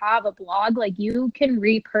already have a blog, like you can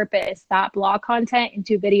repurpose that blog content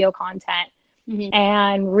into video content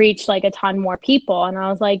and reach like a ton more people. And I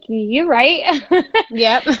was like, you're right.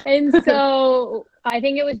 Yep. And so I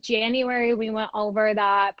think it was January we went over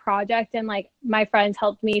that project, and like my friends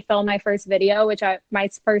helped me film my first video, my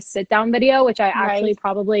first sit down video, which I actually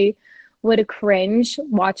probably would cringe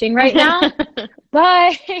watching right now.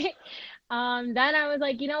 But then I was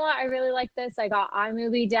like, you know what? I really like this. I got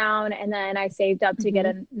iMovie down, and then I saved up to get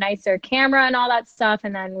a nicer camera and all that stuff.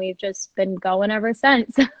 And then we've just been going ever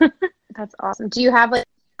since. That's awesome. Do you have like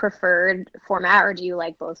preferred format, or do you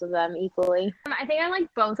like both of them equally? I think I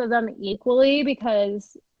like both of them equally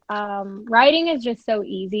because writing is just so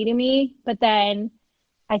easy to me. But then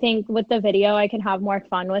I think with the video, I can have more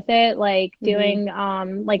fun with it, like doing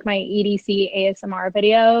like my EDC ASMR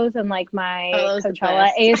videos and like my Coachella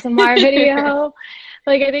ASMR video.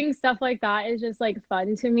 Like I think stuff like that is just like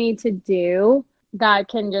fun to me to do. That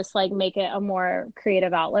can just like make it a more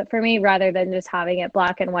creative outlet for me rather than just having it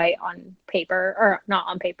black and white on paper, or not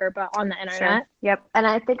on paper, but on the internet. Sure. Yep. And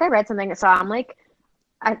I think I read something. So I'm like,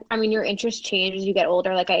 I mean, your interests change as you get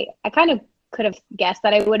older. Like I kind of could have guessed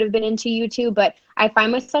that I would have been into YouTube, but I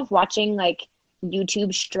find myself watching like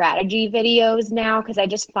YouTube strategy videos now because I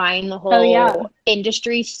just find the whole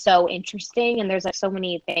industry so interesting, and there's like so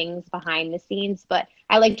many things behind the scenes. But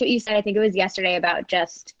I liked what you said. I think it was yesterday about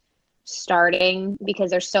just starting, because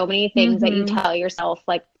there's so many things that you tell yourself,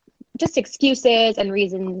 like just excuses and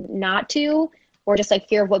reasons not to, or just like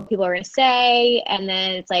fear of what people are going to say. And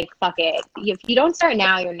then it's like, fuck it. If you don't start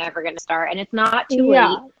now, you're never going to start. And it's not too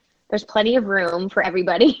late. There's plenty of room for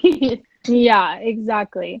everybody. Yeah,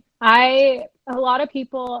 exactly. A lot of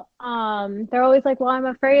people, they're always like, well, I'm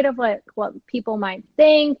afraid of like what people might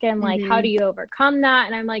think. And like, how do you overcome that?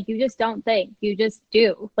 And I'm like, you just don't think, you just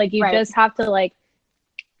do. Like, you just have to like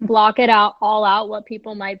block it all out what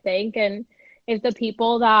people might think. And if the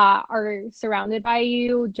people that are surrounded by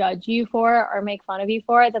you judge you for it or make fun of you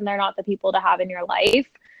for it, then they're not the people to have in your life.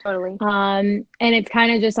 Totally. And it's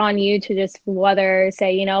kind of just on you to just whether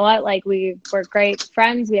say, you know what, like we're great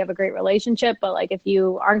friends, we have a great relationship, but like if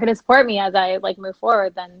you aren't going to support me as I like move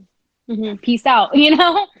forward, then peace out, you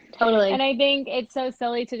know? Totally. And I think it's so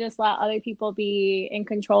silly to just let other people be in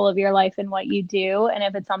control of your life and what you do. And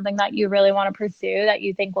if it's something that you really want to pursue that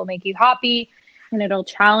you think will make you happy and it'll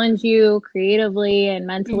challenge you creatively and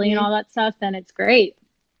mentally and all that stuff, then it's great.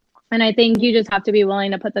 And I think you just have to be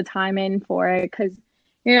willing to put the time in for it, because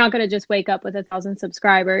you're not going to just wake up with 1,000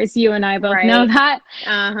 subscribers. You and I both know that.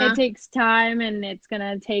 It takes time, and it's going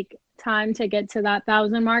to take time to get to that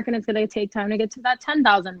 1,000 mark, and it's going to take time to get to that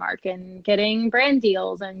 10,000 mark, and getting brand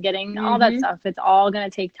deals and getting all that stuff. It's all going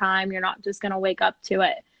to take time. You're not just going to wake up to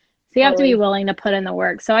it. So you have to be willing to put in the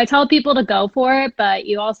work. So I tell people to go for it, but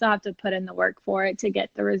you also have to put in the work for it to get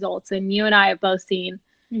the results. And you and I have both seen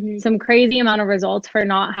some crazy amount of results for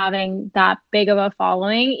not having that big of a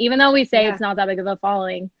following. Even though we say it's not that big of a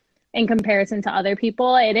following in comparison to other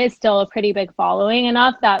people, it is still a pretty big following,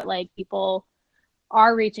 enough that like people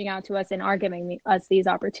are reaching out to us and are giving us these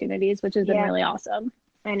opportunities, which has been really awesome.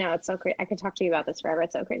 I know, it's so crazy. I could talk to you about this forever.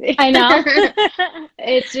 It's so crazy. I know.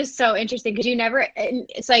 It's just so interesting, because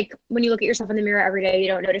it's like when you look at yourself in the mirror every day, you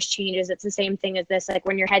don't notice changes. It's the same thing as this, like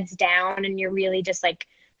when your head's down and you're really just like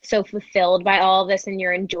so fulfilled by all of this and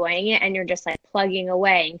you're enjoying it and you're just like plugging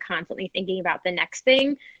away and constantly thinking about the next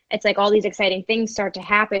thing. It's like all these exciting things start to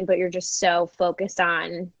happen, but you're just so focused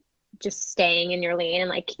on just staying in your lane and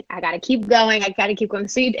like, I got to keep going. I got to keep going.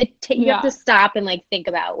 So you have to stop and like think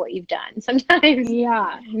about what you've done sometimes.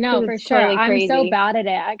 Yeah, no, for sure. Totally I'm so bad at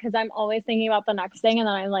it, because I'm always thinking about the next thing. And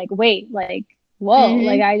then I'm like, wait, like, whoa,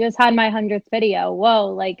 like I just had my 100th video. Whoa,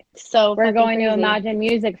 like, so we're going to Imagine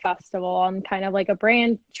Music Festival on kind of like a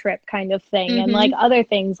brand trip kind of thing, and like other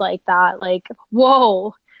things like that. Like,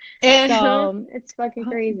 whoa. So it's fucking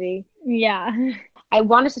crazy. Yeah. I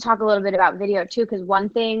wanted to talk a little bit about video too, because one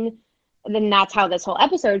thing, then that's how this whole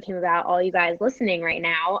episode came about. All you guys listening right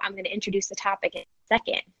now, I'm going to introduce the topic in a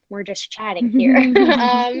second. We're just chatting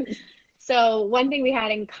here. So one thing we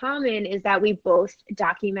had in common is that we both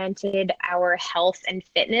documented our health and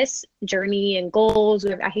fitness journey and goals.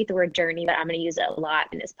 I hate the word journey, but I'm going to use it a lot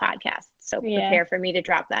in this podcast. So prepare for me to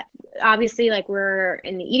drop that. Obviously, like, we're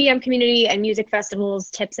in the EDM community and music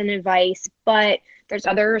festivals, tips and advice, but there's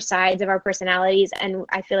other sides of our personalities. And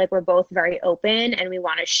I feel like we're both very open, and we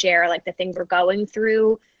want to share like the things we're going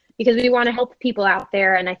through, because we want to help people out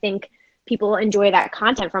there. And I think people enjoy that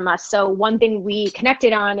content from us. So one thing we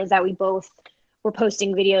connected on is that we both were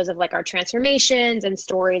posting videos of like our transformations and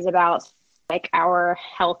stories about like our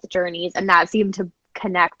health journeys, and that seemed to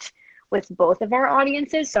connect with both of our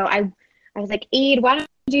audiences. So I was like, Aid, why don't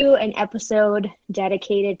you do an episode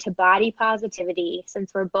dedicated to body positivity,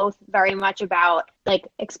 since we're both very much about like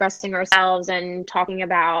expressing ourselves and talking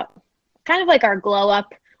about kind of like our glow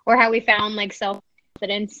up, or how we found like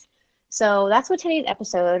self-confidence. So that's what today's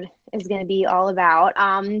episode is going to be all about.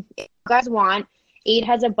 If you guys want, Aid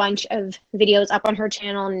has a bunch of videos up on her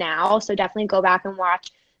channel now, so definitely go back and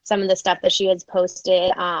watch some of the stuff that she has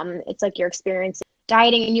posted. It's like your experience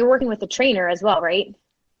dieting, and you're working with a trainer as well, right?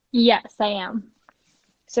 Yes, I am.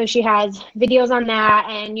 So she has videos on that,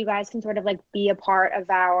 and you guys can sort of like be a part of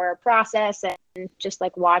our process and just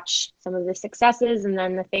like watch some of the successes and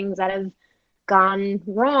then the things that have gone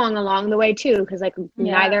wrong along the way too, because like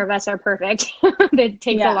neither of us are perfect. It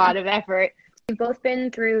takes a lot of effort. We've both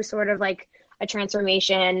been through sort of like a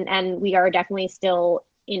transformation, and we are definitely still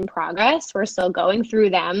in progress. We're still going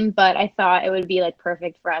through them, but I thought it would be like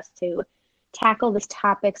perfect for us to tackle this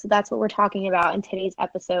topic. So that's what we're talking about in today's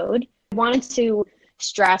episode. I wanted to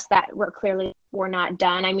stress that we're not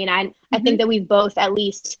done. I mean, I think that we've both at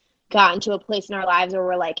least gotten to a place in our lives where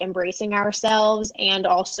we're like embracing ourselves, and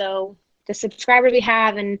also the subscribers we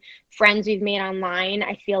have and friends we've made online,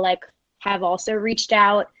 I feel like have also reached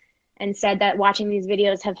out and said that watching these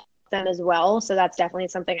videos have helped them as well. So that's definitely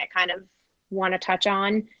something I kind of want to touch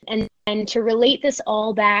on. And to relate this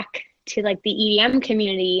all back to like the EDM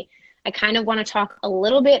community, I kind of want to talk a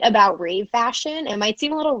little bit about rave fashion. It might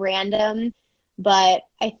seem a little random, but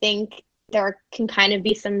I think there can kind of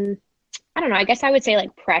be some, I don't know, I guess I would say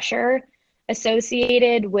like pressure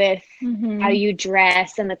associated with how you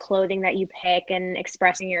dress and the clothing that you pick and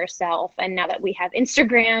expressing yourself. And now that we have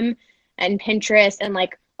Instagram and Pinterest and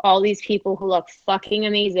like all these people who look fucking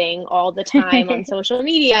amazing all the time on social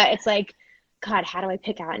media, it's like, God, how do I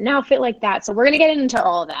pick out an outfit like that? So we're going to get into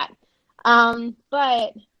all of that.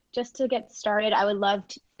 But just to get started, I would love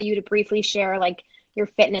for you to briefly share like your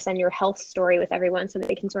fitness and your health story with everyone so that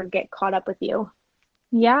they can sort of get caught up with you.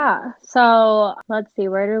 Yeah. So let's see,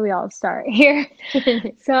 where do we all start here?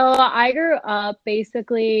 So I grew up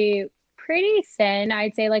basically pretty thin.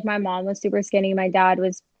 I'd say like my mom was super skinny. My dad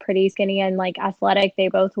was pretty skinny and like athletic. They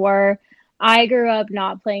both were. I grew up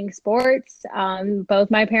not playing sports. Both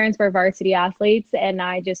my parents were varsity athletes, and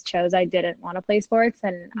I just chose I didn't want to play sports.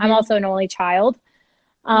 And I'm also an only child.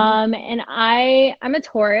 And I'm a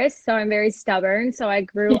Taurus, so I'm very stubborn. So I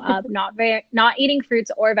grew up not eating fruits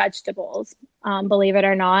or vegetables. Believe it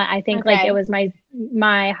or not, I think like it was my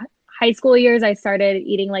high school years. I started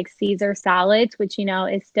eating like Caesar salads, which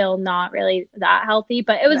is still not really that healthy,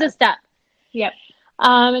 but it was a step. Yep.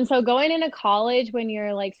 And so going into college when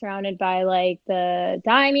you're like surrounded by like the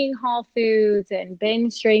dining hall foods and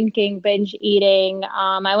binge drinking, binge eating,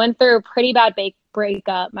 I went through a pretty bad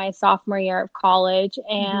breakup my sophomore year of college.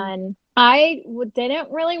 And I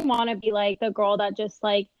didn't really want to be like the girl that just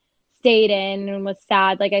like stayed in and was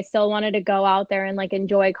sad. Like I still wanted to go out there and like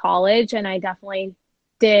enjoy college. And I definitely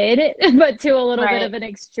did, but to a little bit of an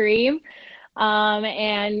extreme.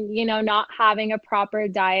 And not having a proper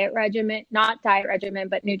not diet regimen,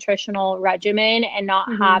 but nutritional regimen, and not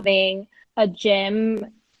having a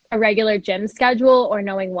regular gym schedule or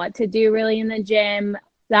knowing what to do really in the gym,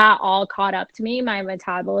 that all caught up to me. My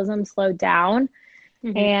metabolism slowed down.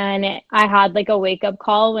 And I had like a wake up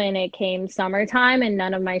call when it came summertime and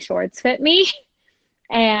none of my shorts fit me.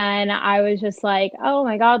 And I was just like, oh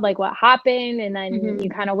my God, like what happened? And then you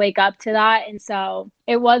kind of wake up to that. And so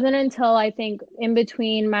it wasn't until I think in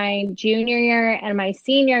between my junior year and my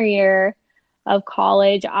senior year of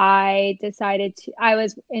college, I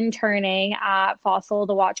was interning at Fossil,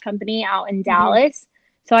 the watch company out in Dallas.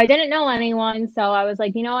 So I didn't know anyone. So I was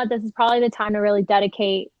like, you know what, this is probably the time to really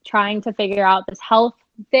dedicate trying to figure out this health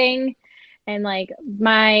thing. And like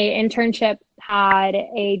my internship had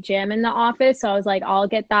a gym in the office. So I was like, I'll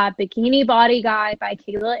get that Bikini Body Guide by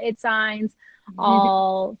Kayla Itsigns.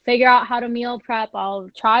 I'll figure out how to meal prep. I'll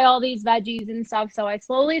try all these veggies and stuff. So I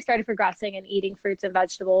slowly started progressing and eating fruits and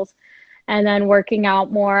vegetables and then working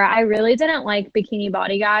out more. I really didn't like Bikini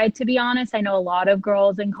Body Guide, to be honest. I know a lot of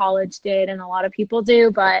girls in college did and a lot of people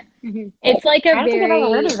do, but it's like a I don't think I've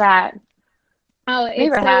ever heard of that. Oh,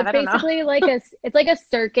 it's basically like it's like a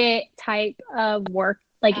circuit type of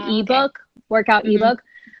workout ebook,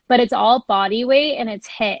 but it's all body weight and it's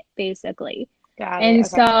HIIT basically.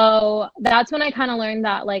 So that's when I kind of learned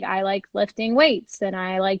that like I like lifting weights and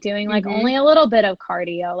I like doing like only a little bit of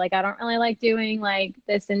cardio. Like I don't really like doing like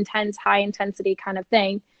this intense, high intensity kind of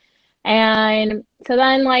thing. And so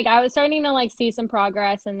then like I was starting to like see some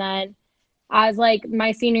progress, and then as like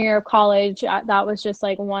my senior year of college, that was just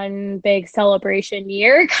like one big celebration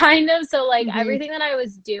year kind of. So like everything that I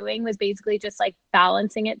was doing was basically just like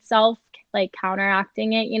balancing itself, like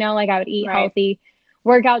counteracting it, like I would eat healthy,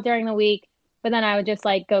 work out during the week, but then I would just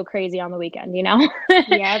like go crazy on the weekend,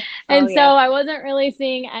 Yep. And so I wasn't really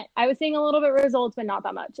I was seeing a little bit of results, but not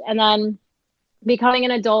that much. And then becoming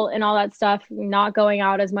an adult and all that stuff, not going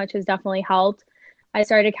out as much has definitely helped. I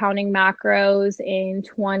started counting macros in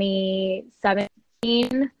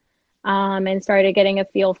 2017 and started getting a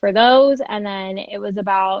feel for those. And then it was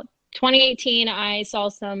about 2018, I saw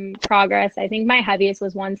some progress. I think my heaviest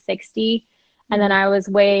was 160. And then I was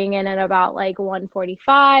weighing in at about like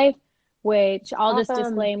 145, which I'll just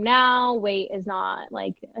disclaim now. Weight is not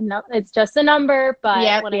like, it's just a number.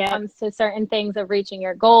 But when it comes to certain things of reaching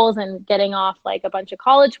your goals and getting off like a bunch of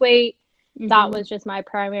college weight, that was just my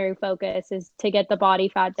primary focus, is to get the body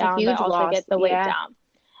fat down, but also get the weight down.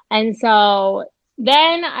 And so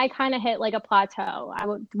then I kind of hit like a plateau. I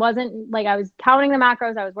wasn't like, I was counting the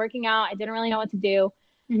macros. I was working out. I didn't really know what to do.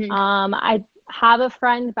 I have a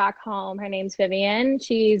friend back home. Her name's Vivian.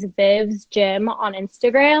 She's Viv's Gym on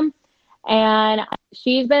Instagram. And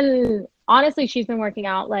she's been working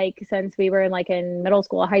out like since we were in middle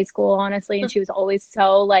school, high school, honestly. And she was always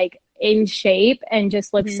so like in shape and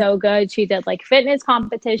just looked so good. She did like fitness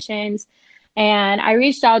competitions. And I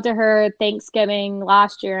reached out to her Thanksgiving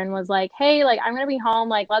last year and was like, hey, like I'm going to be home.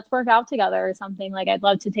 Like, let's work out together or something. Like, I'd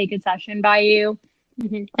love to take a session by you.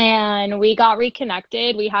 And we got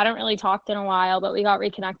reconnected. We hadn't really talked in a while, but we got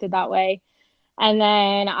reconnected that way. And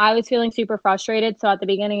then I was feeling super frustrated. So at the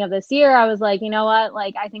beginning of this year, I was like, you know what?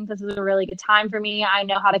 Like, I think this is a really good time for me. I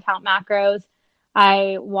know how to count macros.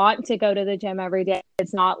 I want to go to the gym every day.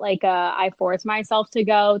 It's not like I force myself to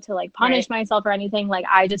go to like punish myself or anything. Like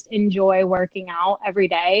I just enjoy working out every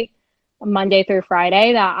day, Monday through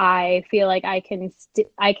Friday, that I feel like I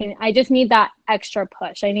just need that extra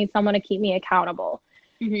push. I need someone to keep me accountable.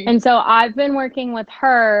 And so I've been working with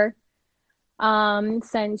her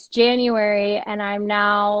since January, and I'm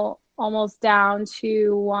now almost down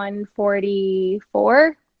to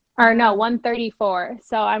 144. Or no, 134.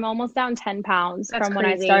 So I'm almost down 10 pounds from when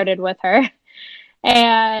I started with her.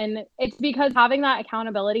 And it's because having that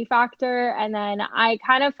accountability factor. And then I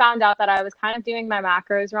kind of found out that I was kind of doing my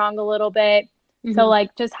macros wrong a little bit. So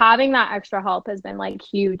like just having that extra help has been like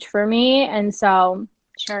huge for me. And so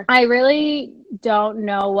Sure. I really don't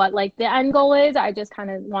know what like the end goal is. I just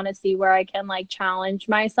kind of want to see where I can like challenge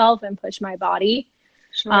myself and push my body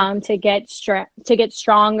to get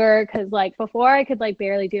stronger. Cause like before I could like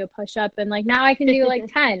barely do a push up, and like now I can do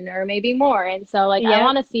like 10 or maybe more. And so like I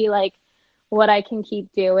want to see like what I can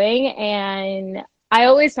keep doing. And I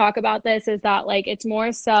always talk about this is that like it's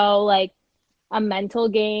more so like a mental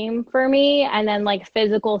game for me, and then like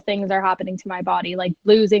physical things are happening to my body, like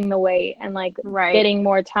losing the weight and like getting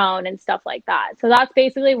more tone and stuff like that. So that's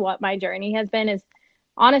basically what my journey has been, is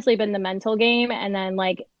honestly been the mental game, and then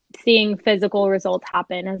like seeing physical results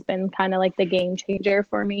happen has been kind of like the game changer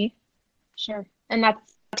for me. Sure. And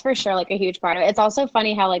that's for sure like a huge part of it. It's also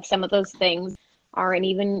funny how like some of those things aren't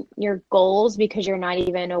even your goals because you're not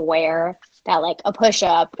even aware that like a push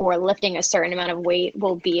up or lifting a certain amount of weight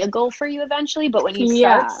will be a goal for you eventually. But when you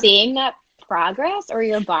start seeing that progress or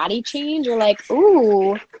your body change, you're like,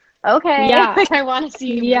 ooh, okay. Yeah. Like, I want to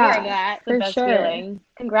see more of that. The best feeling.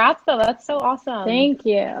 Congrats though. That's so awesome. Thank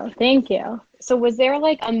you. Thank you. So was there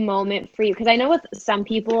like a moment for you? Because I know with some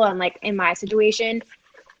people, and like in my situation,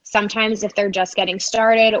 sometimes if they're just getting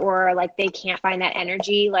started or like they can't find that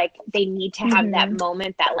energy, like they need to have that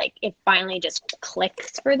moment that like it finally just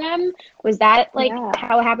clicks for them. Was that like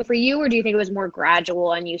how it happened for you, or do you think it was more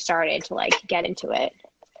gradual and you started to like get into it?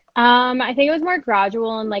 I think it was more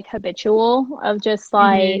gradual and like habitual of just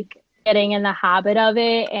like getting in the habit of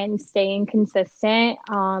it and staying consistent.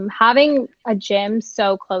 Having a gym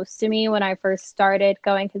so close to me when I first started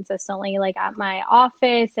going consistently, like at my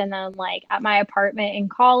office and then like at my apartment in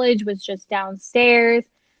college, was just downstairs.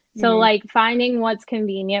 So like finding what's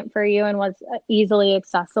convenient for you and what's easily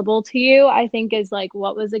accessible to you, I think is like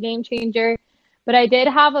what was a game changer. But I did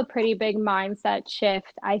have a pretty big mindset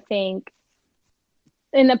shift, I think,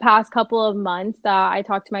 in the past couple of months that I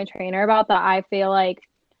talked to my trainer about, that I feel like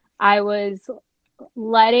I was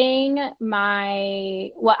letting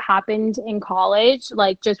what happened in college,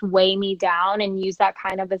 like just weigh me down and use that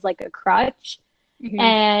kind of as like a crutch,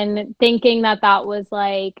 and thinking that that was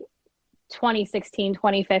like 2016,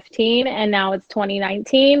 2015, and now it's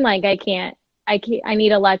 2019. Like I need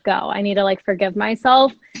to let go. I need to like forgive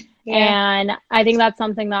myself. And I think that's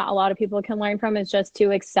something that a lot of people can learn from, is just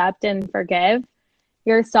to accept and forgive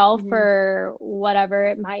yourself for whatever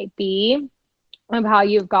it might be of how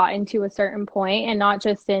you've gotten to a certain point, and not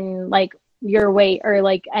just in like your weight or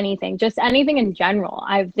like anything, just anything in general.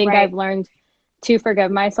 I think I've learned to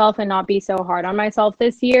forgive myself and not be so hard on myself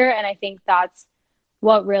this year. And I think that's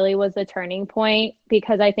what really was the turning point,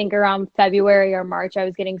 because I think around February or March, I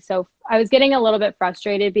was getting a little bit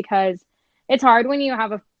frustrated, because it's hard when you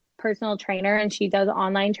have a personal trainer and she does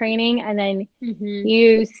online training, and then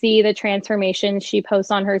you see the transformation she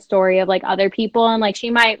posts on her story of like other people, and like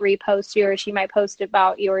she might repost you or she might post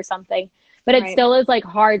about you or something, but it still is like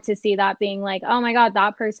hard to see that being like, oh my god,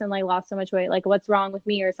 that person like lost so much weight, like what's wrong with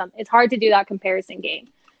me or something. It's hard to do that comparison game.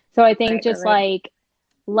 So I think like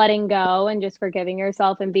letting go and just forgiving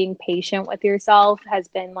yourself and being patient with yourself has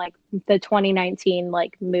been like the 2019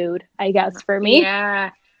 like mood, I guess, for me.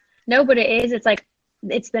 No, but it is, it's like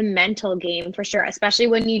it's the mental game for sure, especially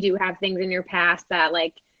when you do have things in your past that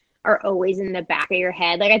like are always in the back of your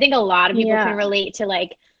head. Like I think a lot of people can relate to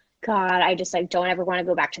like, God, I just like don't ever want to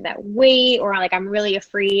go back to that weight, or like I'm really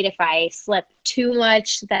afraid if I slip too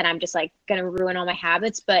much that I'm just like gonna ruin all my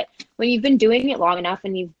habits. But when you've been doing it long enough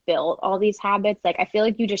and you've built all these habits, like I feel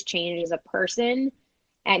like you just change as a person,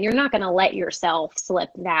 and you're not gonna let yourself slip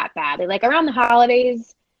that badly. Like around the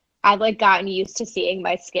holidays, I've like gotten used to seeing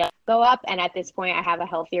my scale go up, and at this point I have a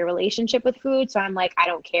healthier relationship with food, so I'm like I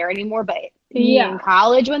don't care anymore. But in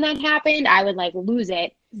college when that happened, I would like lose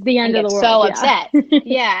it, the end of the world, so upset. And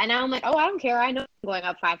now I'm like, oh, I don't care, I know I'm going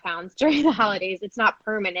up 5 pounds during the holidays. It's not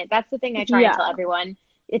permanent. That's the thing I try to tell everyone.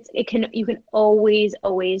 You can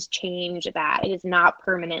always change that. It is not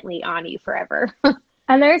permanently on you forever.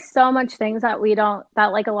 And there's so much things that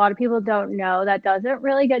like a lot of people don't know, that doesn't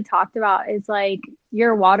really get talked about, is like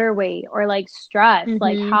your water weight or like stress,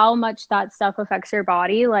 like how much that stuff affects your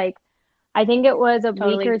body. Like I think it was a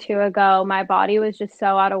week or two ago, my body was just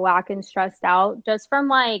so out of whack and stressed out just from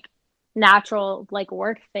like natural like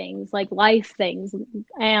work things, like life things.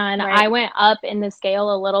 And I went up in the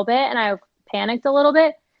scale a little bit and I panicked a little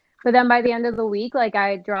bit. But then by the end of the week, like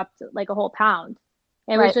I dropped like a whole pound.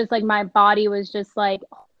 It was just like my body was just like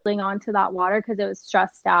holding on to that water because it was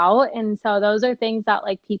stressed out. And so those are things that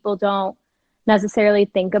like people don't necessarily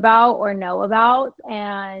think about or know about.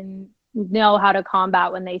 And know how to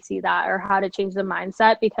combat when they see that, or how to change the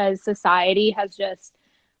mindset, because society has just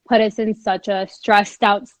put us in such a stressed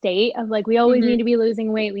out state of like, we always need to be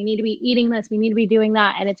losing weight, we need to be eating this, we need to be doing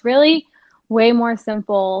that, and it's really way more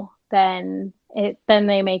simple than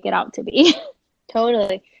they make it out to be.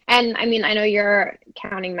 Totally. And I mean, I know you're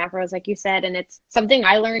counting macros, like you said, and it's something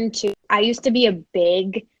I learned too. I used to be a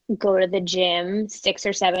big go to the gym 6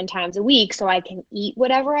 or 7 times a week so I can eat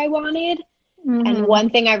whatever I wanted. And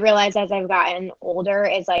one thing I realized as I've gotten older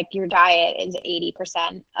is like your diet is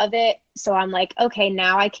 80% of it. So I'm like, okay,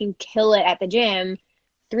 now I can kill it at the gym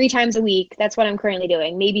 3 times a week. That's what I'm currently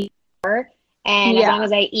doing, maybe more. And as long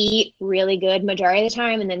as I eat really good majority of the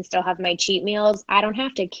time and then still have my cheat meals, I don't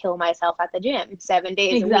have to kill myself at the gym 7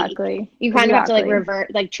 days a week. You kind of have to like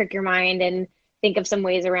revert, like trick your mind and think of some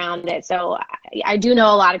ways around it. So I do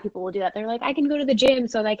know a lot of people will do that. They're like, I can go to the gym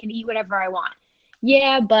so that I can eat whatever I want.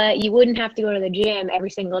 Yeah, but you wouldn't have to go to the gym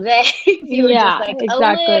every single day if you were just like a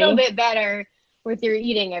little bit better with your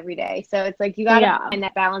eating every day. So it's like you got to find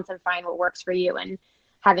that balance and find what works for you. And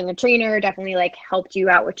having a trainer definitely like helped you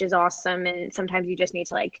out, which is awesome. And sometimes you just need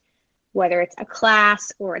to like, whether it's a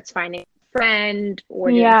class or it's finding a friend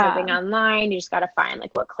or doing something online, you just got to find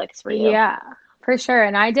like what clicks for you. Yeah, for sure.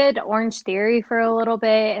 And I did Orange Theory for a little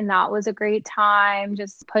bit, and that was a great time,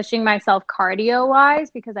 just pushing myself cardio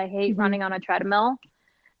wise, because I hate running on a treadmill.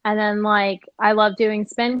 And then like I love doing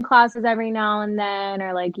spin classes every now and then,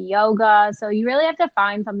 or like yoga. So you really have to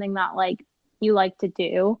find something that like you like to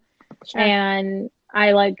do. Sure. And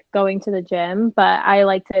I like going to the gym, but I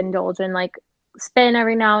like to indulge in like spin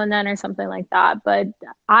every now and then or something like that. But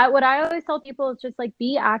what I always tell people is just like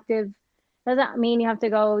be active. Doesn't mean you have to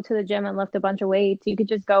go to the gym and lift a bunch of weights. You could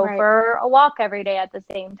just go for a walk every day at the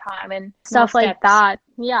same time and stuff like that.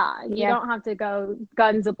 Yeah, you don't have to go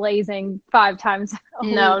guns a-blazing 5 times a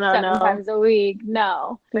week, 7 times a week.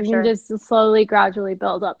 No, you can just slowly, gradually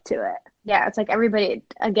build up to it. Yeah, it's like everybody,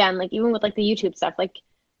 again, like even with like the YouTube stuff, like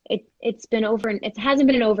it hasn't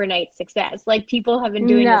been an overnight success. Like people have been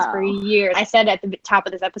doing this for years. I said at the top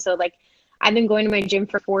of this episode, like I've been going to my gym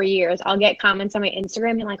for 4 years. I'll get comments on my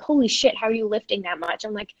Instagram and like, holy shit, how are you lifting that much?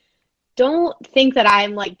 I'm like, don't think that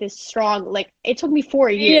I'm like this strong. Like it took me 4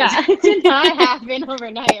 years. It did not happen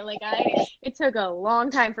overnight. Like it took a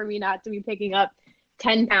long time for me not to be picking up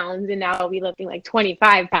 10 pounds and now I'll be lifting like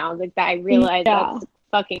 25 pounds. Like that, I realized that's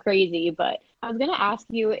fucking crazy. But I was going to ask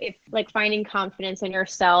you if like finding confidence in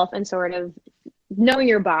yourself and sort of knowing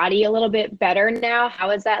your body a little bit better now, how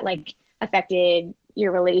has that like affected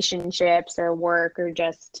your relationships or work or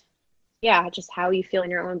just how you feel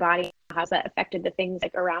in your own body? How's that affected the things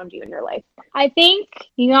like around you in your life? I think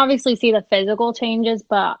you can obviously see the physical changes,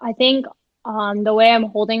 but I think the way I'm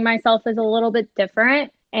holding myself is a little bit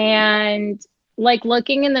different. And like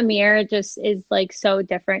looking in the mirror just is like so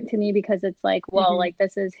different to me, because it's like, well, like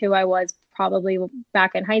this is who I was probably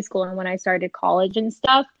back in high school and when I started college and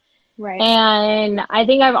stuff. Right. And I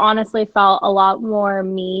think I've honestly felt a lot more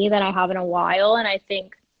me than I have in a while. And I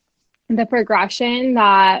think the progression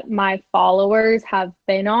that my followers have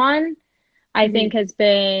been on, I think has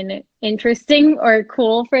been interesting or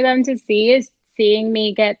cool for them to see, is seeing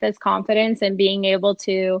me get this confidence and being able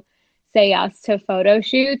to say yes to photo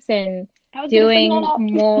shoots and doing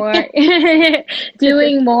more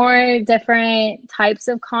doing more different types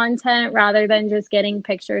of content rather than just getting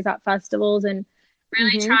pictures at festivals, and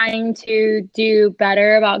really trying to do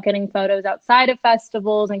better about getting photos outside of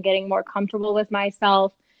festivals and getting more comfortable with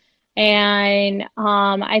myself. And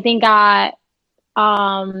I think that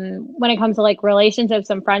when it comes to like relationships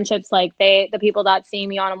and friendships, like the people that see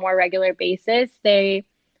me on a more regular basis, they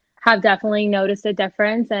have definitely noticed a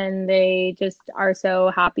difference and they just are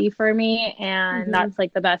so happy for me. And that's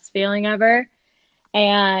like the best feeling ever.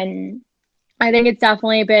 And I think it's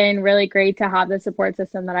definitely been really great to have the support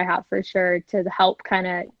system that I have, for sure, to help kind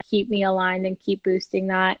of keep me aligned and keep boosting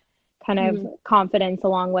that kind of confidence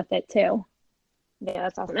along with it too. Yeah,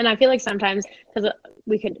 that's awesome. And I feel like sometimes, because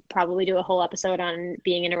we could probably do a whole episode on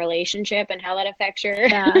being in a relationship and how that affects your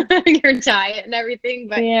your diet and everything.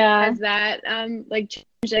 But has that like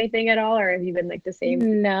changed anything at all, or have you been like the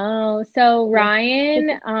same? No. So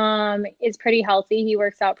Ryan is pretty healthy. He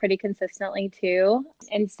works out pretty consistently too.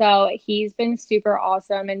 And so he's been super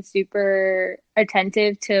awesome and super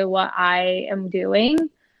attentive to what I am doing,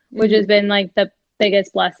 which has been like the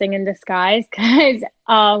biggest blessing in disguise. Because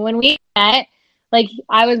when we met, like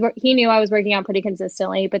he knew I was working out pretty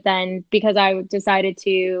consistently, but then because I decided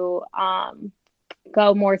to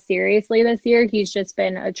go more seriously this year, he's just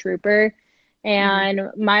been a trooper. And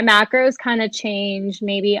my macros kind of change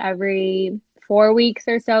maybe every 4 weeks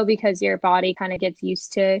or so, because your body kind of gets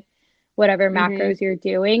used to whatever macros you're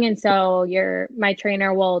doing. And so my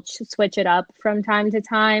trainer will switch it up from time to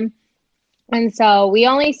time. And so we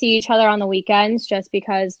only see each other on the weekends just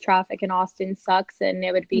because traffic in Austin sucks, and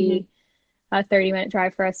it would be a 30-minute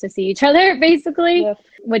drive for us to see each other, basically,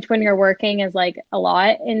 which when you're working is like a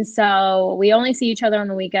lot. And so we only see each other on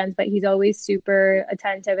the weekends, but he's always super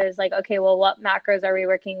attentive. Is like, okay, well, what macros are we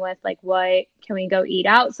working with? Like, what can we go eat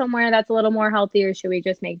out somewhere that's a little more healthy, or should we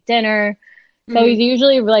just make dinner? So he's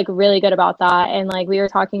usually like really good about that. And like we were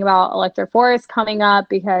talking about electrophorus coming up,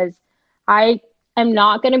 because I am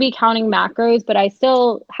not going to be counting macros, but I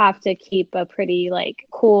still have to keep a pretty like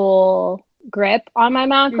cool grip on my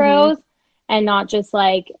macros. And not just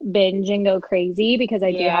like binge and go crazy, because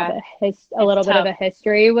I do have a little bit of a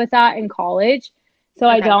history with that in college. So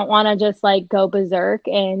I don't want to just like go berserk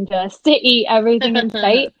and just eat everything in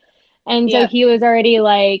sight. And so he was already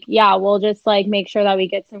like, yeah, we'll just like make sure that we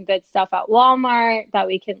get some good stuff at Walmart, that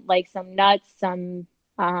we can like some nuts, some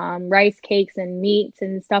rice cakes and meats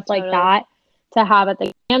and stuff like that to have at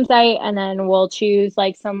the campsite. And then we'll choose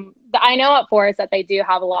like I know at Forest that they do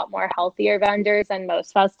have a lot more healthier vendors than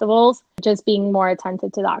most festivals, just being more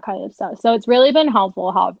attentive to that kind of stuff. So it's really been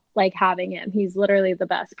helpful having him. He's literally the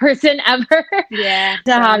best person ever to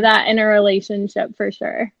have that in a relationship, for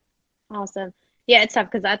sure. Awesome. Yeah, it's tough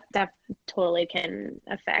because that totally can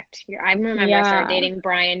affect your. I remember I started dating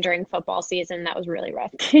Brian during football season. That was really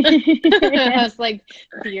rough. I was like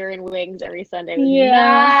beer and wings every Sunday. It was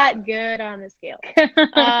not good on the scale.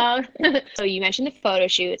 So you mentioned the photo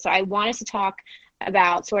shoot. So I want us to talk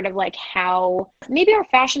about sort of like how maybe our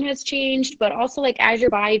fashion has changed, but also like as your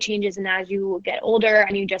body changes and as you get older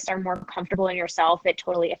and you just are more comfortable in yourself, it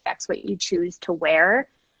totally affects what you choose to wear.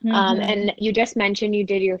 And you just mentioned you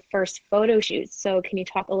did your first photo shoot. So can you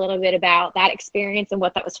talk a little bit about that experience and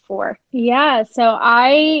what that was for? Yeah. So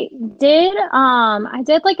I did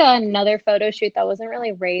like another photo shoot that wasn't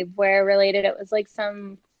really rave wear related. It was like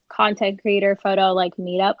some content creator photo, like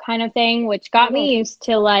meetup kind of thing, which got me used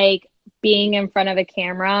to like being in front of a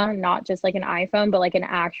camera, not just like an iPhone, but like an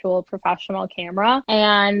actual professional camera.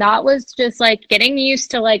 And that was just like getting used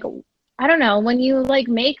to like, I don't know, when you like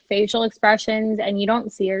make facial expressions and you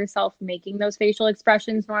don't see yourself making those facial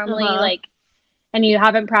expressions normally, like, and you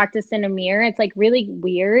haven't practiced in a mirror, it's like really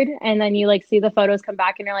weird. And then you like see the photos come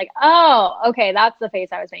back and you're like, oh, okay, that's the face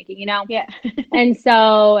I was making, you know? Yeah. And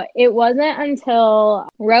so it wasn't until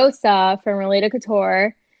Rosa from Relay to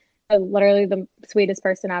Couture, literally the sweetest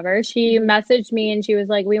person ever, she messaged me and she was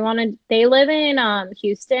like, they live in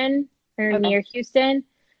Houston or near Houston.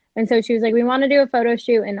 And so she was like, we want to do a photo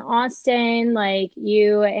shoot in Austin, like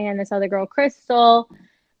you and this other girl, Crystal,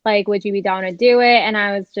 like, would you be down to do it? And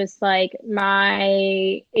I was just like,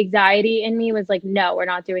 my anxiety in me was like, no, we're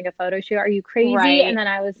not doing a photo shoot. Are you crazy? Right. And then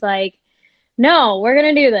I was like, no, we're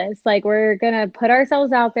going to do this. Like, we're going to put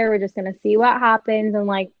ourselves out there. We're just going to see what happens. And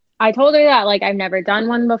like, I told her that like, I've never done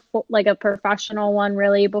one before, like a professional one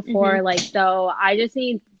really before. Like, so I just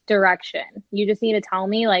need direction. You just need to tell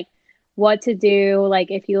me like, what to do,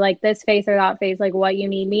 like if you like this face or that face, like what you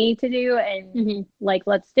need me to do, and like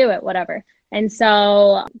let's do it, whatever. And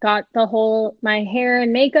so got my hair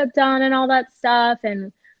and makeup done and all that stuff,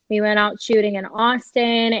 and we went out shooting in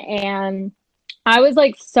Austin. And I was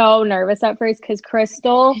like so nervous at first because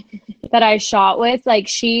Crystal that I shot with, like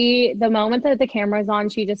the moment that the camera's on,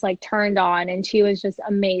 she just like turned on and she was just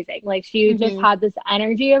amazing. Like she just had this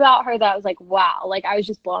energy about her that was like, wow, like I was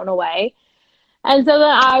just blown away. And so then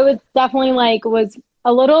I was definitely like, was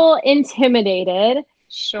a little intimidated.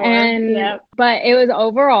 Sure. But it was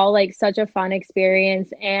overall like such a fun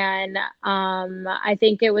experience. And I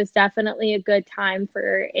think it was definitely a good time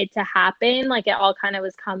for it to happen. Like it all kind of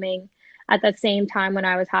was coming at the same time when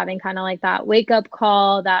I was having kind of like that wake up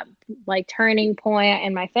call, that like turning point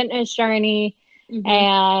in my fitness journey.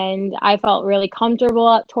 And I felt really comfortable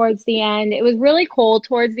up towards the end. It was really cold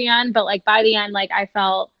towards the end, but like by the end, like I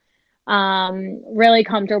felt really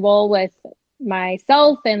comfortable with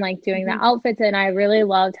myself and like doing the outfits, and I really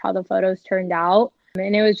loved how the photos turned out,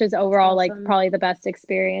 and it was just overall like probably the best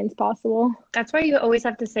experience possible. That's why you always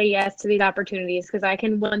have to say yes to these opportunities, because I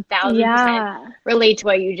can 1000% relate to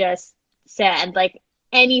what you just said. Like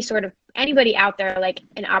anybody out there, like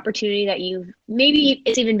an opportunity that maybe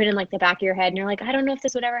it's even been in like the back of your head and you're like, I don't know if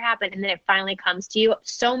this would ever happen, and then it finally comes to you.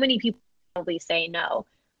 So many people probably say no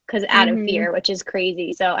because out of fear, which is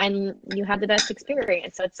crazy. So, and you had the best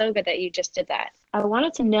experience. So it's so good that you just did that. I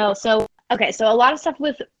wanted to know, so a lot of stuff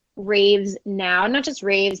with raves now, not just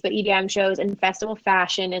raves, but EDM shows and festival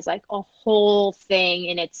fashion is like a whole thing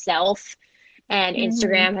in itself. And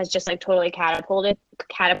Instagram has just like totally catapulted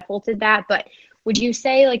that. But would you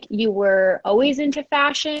say like you were always into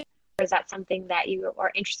fashion, is that something that you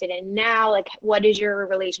are interested in now? Like, what is your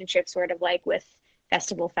relationship sort of like with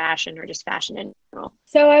festival fashion or just fashion in general?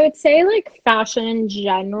 So I would say like fashion in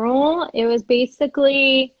general, it was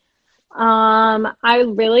basically I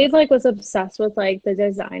really like was obsessed with like the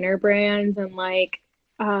designer brands and like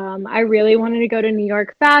I really wanted to go to New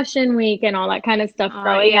York Fashion Week and all that kind of stuff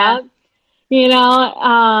growing up, you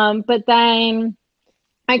know. But then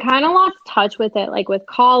I kind of lost touch with it, like with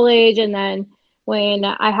college, and then when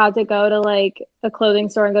I had to go to like a clothing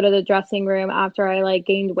store and go to the dressing room after I like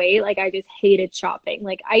gained weight, like I just hated shopping.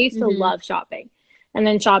 Like I used to love shopping, and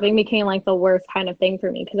then shopping became like the worst kind of thing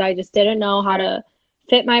for me because I just didn't know how to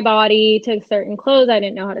fit my body to certain clothes. I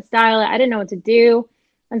didn't know how to style it. I didn't know what to do.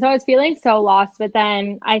 And so I was feeling so lost. But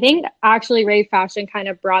then I think actually rave fashion kind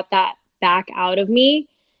of brought that back out of me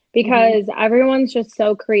because everyone's just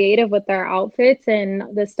so creative with their outfits, and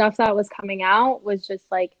the stuff that was coming out was just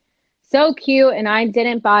like so cute. And I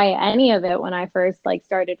didn't buy any of it when I first like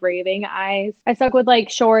started raving. I stuck with like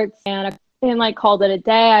shorts and like called it a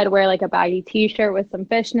day. I'd wear like a baggy t-shirt with some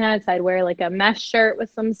fishnets. I'd wear like a mesh shirt with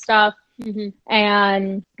some stuff.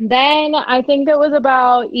 And then I think it was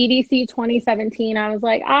about EDC 2017. I was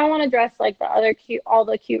like, I want to dress like all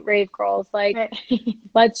the cute rave girls. Like,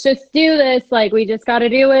 let's just do this. Like, we just got to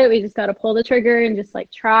do it. We just got to pull the trigger and just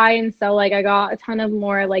like try. And so like, I got a ton of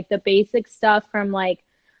more like the basic stuff from like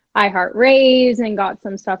I Heart Raves and got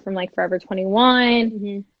some stuff from like Forever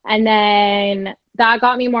 21. And then that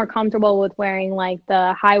got me more comfortable with wearing like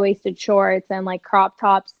the high-waisted shorts and like crop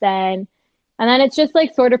tops then. And then it's just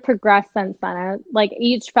like sort of progressed since then. Like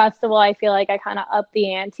each festival, I feel like I kind of up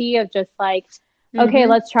the ante of just like, okay,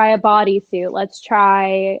 let's try a bodysuit. Let's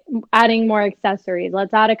try adding more accessories.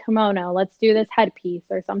 Let's add a kimono. Let's do this headpiece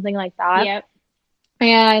or something like that.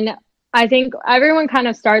 And I think everyone kind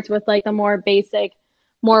of starts with like the more basic,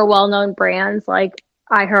 more well-known brands like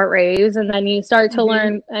I Heart Raves. And then you start to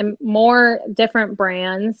learn more different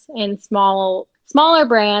brands and smaller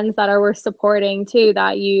brands that are worth supporting too,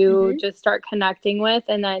 that you just start connecting with,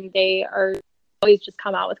 and then they are always just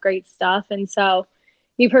come out with great stuff. And so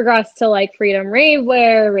you progress to like Freedom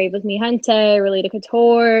Ravewear, Rave with Mi Gente, Relita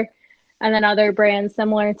Couture, and then other brands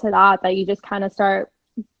similar to that you just kind of start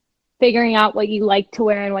figuring out what you like to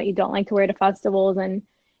wear and what you don't like to wear to festivals. And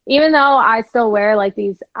even though I still wear like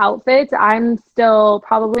these outfits, I'm still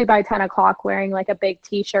probably by 10 o'clock wearing like a big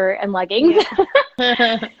t-shirt and leggings.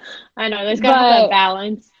 I know, there's got to be that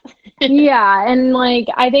balance. And like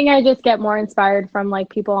I think I just get more inspired from like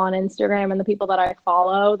people on Instagram and the people that I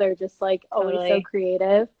follow. They're just like always so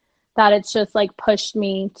creative that it's just like pushed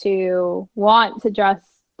me to want to dress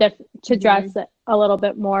a little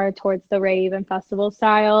bit more towards the rave and festival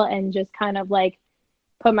style and just kind of like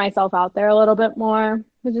put myself out there a little bit more,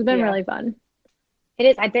 which has been really fun. It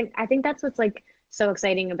is. I think that's what's like so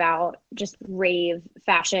exciting about just rave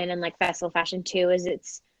fashion and like festival fashion too,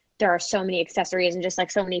 is there are so many accessories and just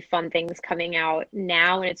like so many fun things coming out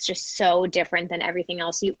now, and it's just so different than everything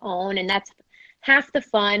else you own. And that's half the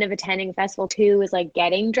fun of attending a festival too, is like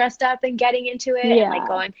getting dressed up and getting into it and like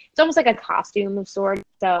going, it's almost like a costume of sorts.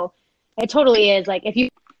 So it totally is. Like if you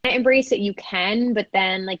embrace it, you can, but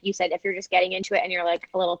then like you said, if you're just getting into it and you're like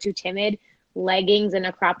a little too timid, leggings and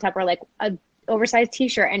a crop top or like a oversized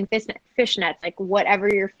t-shirt and fishnets, like whatever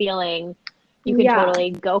you're feeling, you can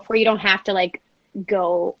totally go for. You don't have to like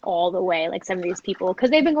go all the way like some of these people, because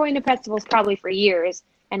they've been going to festivals probably for years,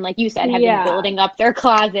 and like you said, have been building up their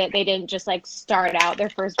closet. They didn't just like start out their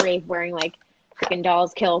first rave wearing like freaking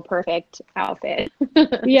Dolls Kill perfect outfit.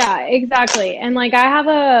 Exactly. And like I have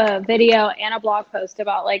a video and a blog post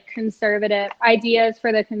about like conservative ideas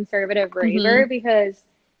for the conservative raver, because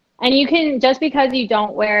you can, just because you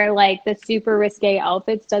don't wear like the super risque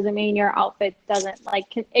outfits doesn't mean your outfit doesn't like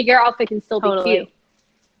your outfit can still be cute,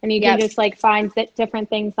 and you can just like find different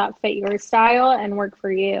things that fit your style and work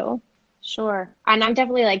for you. Sure. And I'm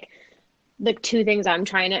definitely like, the two things I'm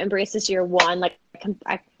trying to embrace this year. One, like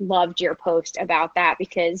I loved your post about that,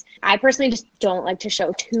 because I personally just don't like to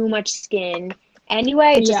show too much skin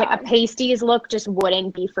anyway. It's just like a pasties look just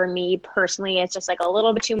wouldn't be for me personally. It's just like a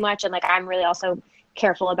little bit too much. And like, I'm really also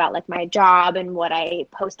careful about like my job and what I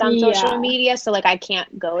post on social media. So like I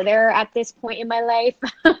can't go there at this point in my life.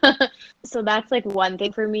 So that's like one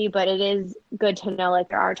thing for me, but it is good to know like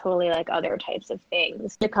there are totally like other types of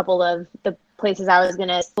things. A couple of the places I was going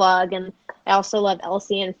to plug, and I also love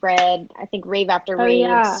Elsie and Fred. I think Rave After Rave,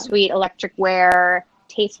 Sweet Electric Wear,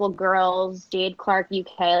 Tasteful Girls, Jade Clark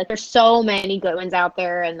UK. Like there's so many good ones out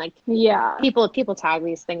there, and like people tag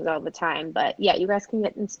these things all the time. But yeah, you guys can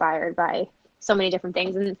get inspired by so many different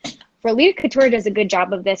things. And Relita Couture does a good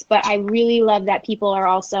job of this, but I really love that people are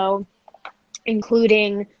also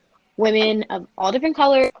including women of all different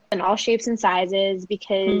colors and all shapes and sizes,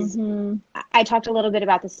 because I talked a little bit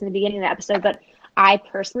about this in the beginning of the episode, but I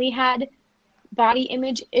personally had body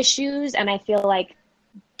image issues, and I feel like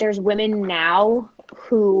there's women now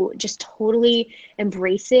who just totally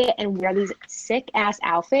embrace it and wear these sick ass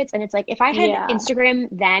outfits. And it's like, if I had Instagram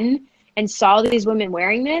then and saw these women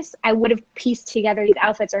wearing this, I would have pieced together these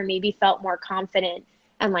outfits or maybe felt more confident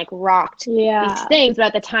and like rocked these things. But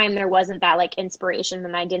at the time there wasn't that like inspiration,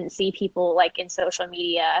 and I didn't see people like in social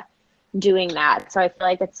media doing that. So I feel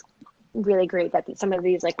like it's really great that some of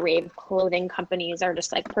these like rave clothing companies are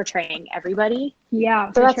just like portraying everybody.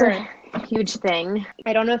 Yeah, so that's a huge thing.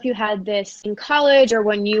 I don't know if you had this in college or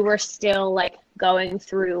when you were still like going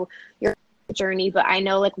through your journey, but I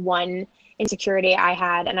know like one insecurity I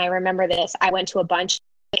had, and I remember this, I went to a bunch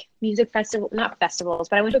of music not festivals,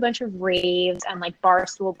 but I went to a bunch of raves, and like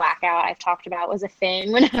Barstool Blackout, I've talked about, was a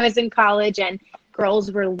thing when I was in college, and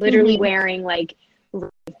girls were literally wearing like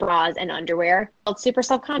bras and underwear. I felt super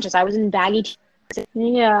self-conscious. I was in baggy t-shirts.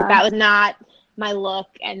 That was not my look.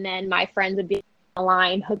 And then my friends would be on the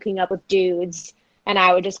line hooking up with dudes, and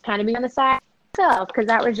I would just kind of be on the side myself because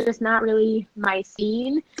that was just not really my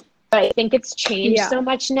scene. But I think it's changed so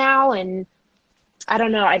much now, and I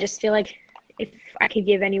don't know, I just feel like if I could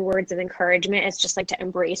give any words of encouragement, it's just like to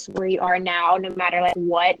embrace where you are now, no matter like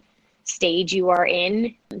what stage you are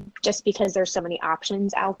in, just because there's so many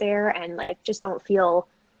options out there, and like just don't feel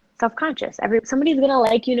self-conscious. Somebody's gonna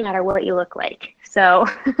like you no matter what you look like, so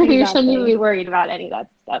you shouldn't be worried about any of that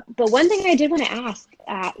stuff. But one thing I did want to ask,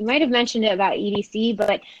 you might have mentioned it about EDC,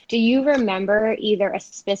 but do you remember either a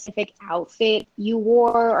specific outfit you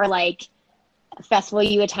wore or like a festival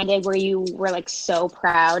you attended where you were like so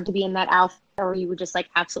proud to be in that outfit, or you just like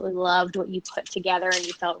absolutely loved what you put together and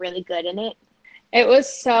you felt really good in it? It was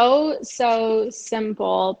so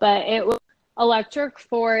simple, but it was Electric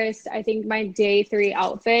Forest. I think my day 3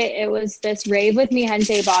 outfit, it was this Rave with Mi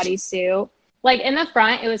Gente bodysuit. Like in the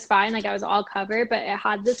front, it was fine. Like I was all covered, but it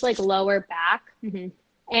had this like lower back.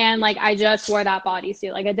 And like I just wore that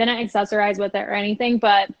bodysuit. Like I didn't accessorize with it or anything,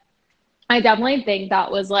 but I definitely think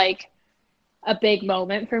that was like a big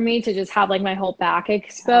moment for me to just have like my whole back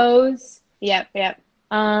exposed. Yep.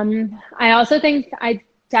 I also think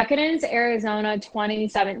Decadence Arizona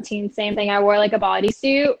 2017, same thing. I wore like a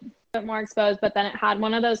bodysuit, a bit more exposed, but then it had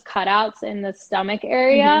one of those cutouts in the stomach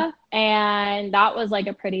area, and that was like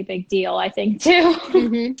a pretty big deal, I think,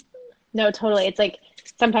 too. No, totally. It's like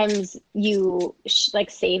sometimes you like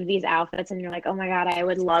save these outfits and you're like, oh my God, I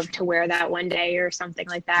would love to wear that one day or something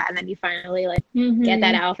like that. And then you finally like get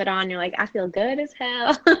that outfit on. You're like, I feel good as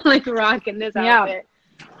hell, like rocking this outfit.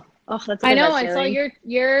 Oh, that's I know. And so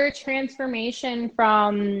your transformation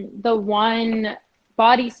from the one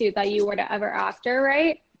bodysuit that you wore to Ever After,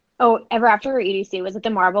 right? Oh, Ever After or EDC? Was it the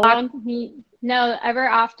marble one? No, Ever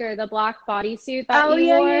After, the black bodysuit that you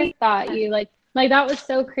wore. That you like that was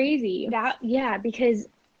so crazy. Because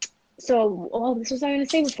this was what I was going to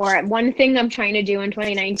say before. One thing I'm trying to do in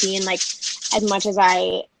 2019, like as much as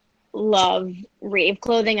I love rave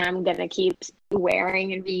clothing, I'm gonna keep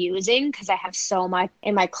wearing and reusing because I have so much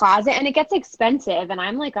in my closet, and it gets expensive, and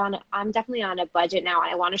I'm definitely on a budget now, and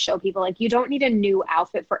I want to show people like you don't need a new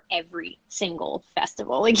outfit for every single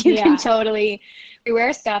festival. Like you can totally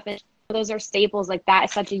rewear stuff, and those are staples. Like that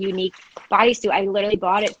is such a unique bodysuit. I literally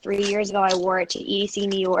bought it 3 years ago. I wore it to EDC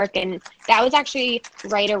New York, and that was actually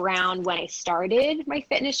right around when I started my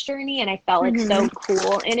fitness journey, and I felt like so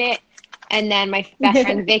cool in it. And then my best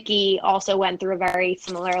friend Vicky also went through a very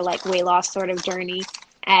similar like weight loss sort of journey,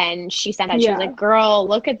 and she said that she was like, girl,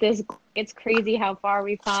 look at this, it's crazy how far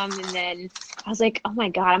we've come. And then I was like, oh my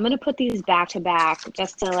God, I'm gonna put these back to back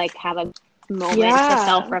just to like have a moment to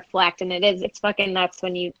self-reflect. And it's fucking nuts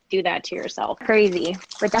when you do that to yourself. Crazy.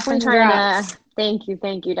 But definitely trying to thank you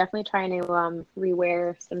definitely trying to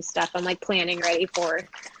rewear some stuff. I'm like planning ready for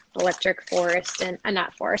Electric Forest and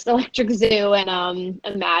Electric Zoo and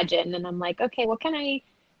Imagine, and I'm like, okay, well, can I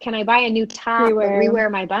buy a new top,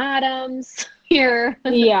 rewear my bottoms here?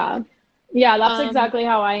 Yeah, that's exactly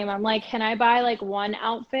how I am. I'm like, can I buy like one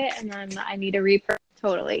outfit and then I need to repurchase?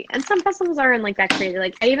 Totally. And some festivals aren't like that crazy.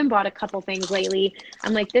 Like I even bought a couple things lately.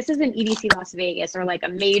 I'm like, this isn't EDC Las Vegas or like a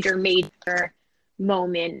major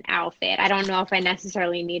moment outfit. I don't know if I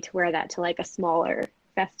necessarily need to wear that to like a smaller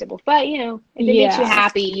festival, but you know, if it makes you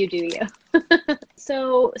happy, you do you.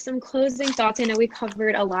 So some closing thoughts. I know we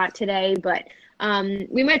covered a lot today, but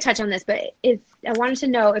we might touch on this, but I wanted to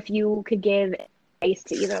know if you could give advice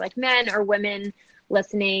to either like men or women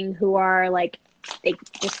listening who are like, they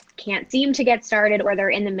just can't seem to get started, or they're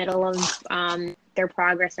in the middle of their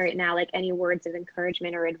progress right now, like any words of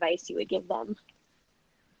encouragement or advice you would give them.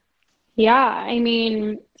 Yeah, I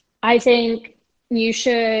mean, I think you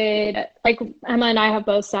should, like Emma and I have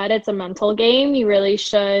both said, it's a mental game. You really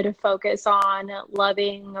should focus on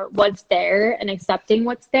loving what's there and accepting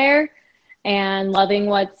what's there and loving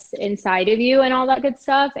what's inside of you and all that good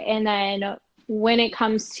stuff. And then when it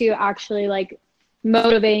comes to actually like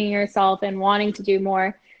motivating yourself and wanting to do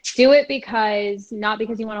more, do it because not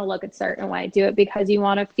because you want to look a certain way. Do it because you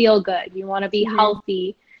want to feel good. You want to be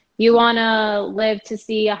healthy. You want to live to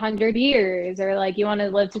see 100 years, or like you want to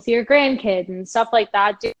live to see your grandkids and stuff like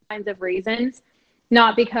that. Do kinds of reasons,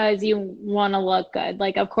 not because you want to look good.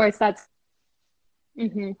 Like, of course, that's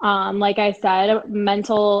like I said, it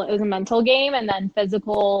was a mental game, and then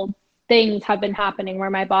physical things have been happening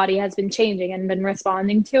where my body has been changing and been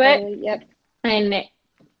responding to it. Yep. And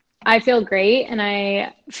I feel great, and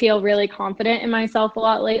I feel really confident in myself a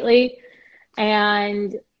lot lately.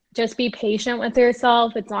 And just be patient with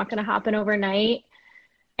yourself. It's not going to happen overnight.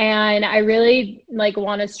 And I really like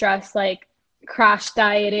want to stress like crash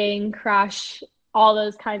dieting, crash all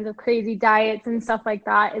those kinds of crazy diets and stuff like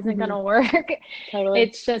that isn't going to work. Totally.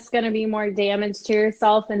 It's just going to be more damage to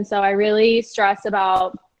yourself. And so I really stress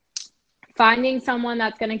about finding someone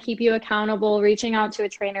that's going to keep you accountable, reaching out to a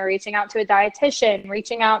trainer, reaching out to a dietitian,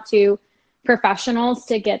 reaching out to professionals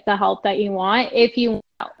to get the help that you want.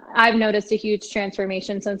 I've noticed a huge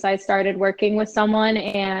transformation since I started working with someone,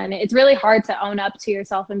 and it's really hard to own up to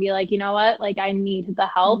yourself and be like, you know what, like I need the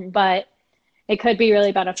help, but it could be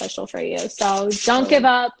really beneficial for you. So don't give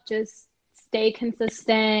up, just stay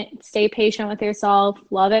consistent, stay patient with yourself,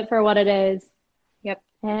 love it for what it is. Yep.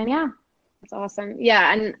 And yeah. That's awesome.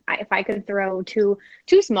 Yeah, and if I could throw two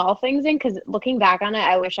small things in, because looking back on it,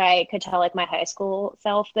 I wish I could tell like my high school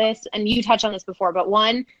self this, and you touched on this before, but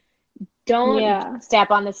one, don't step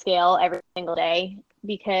on the scale every single day,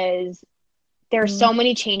 because there are so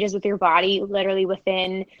many changes with your body literally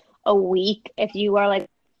within a week. If you are like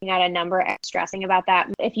looking at a number and stressing about that,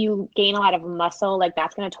 if you gain a lot of muscle, like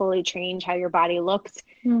that's going to totally change how your body looks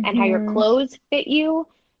and how your clothes fit you.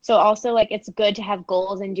 So also like it's good to have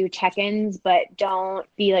goals and do check-ins, but don't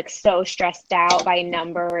be like so stressed out by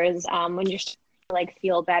numbers when you're like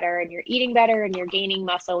feel better and you're eating better and you're gaining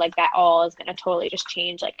muscle, like that all is going to totally just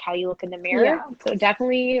change like how you look in the mirror. So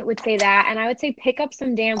definitely would say that. And I would say pick up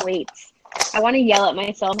some damn weights. I want to yell at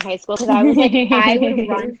myself in high school because I was like, I would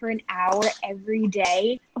run for an hour every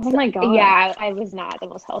day. Oh my God. Yeah, I was not the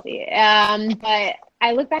most healthy. But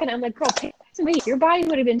I look back and I'm like, girl, pick up some weight. Your body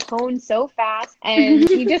would have been toned so fast, and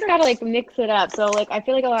you just gotta like mix it up. So like, I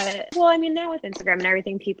feel like a lot of it, well, I mean, now with Instagram and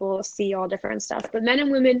everything, people see all different stuff. But men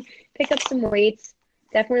and women, pick up some weights.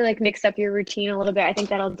 Definitely like mix up your routine a little bit. I think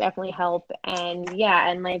that'll definitely help. And yeah,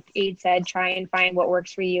 and like Aid said, try and find what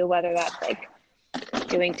works for you, whether that's like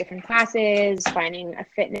doing different classes, finding a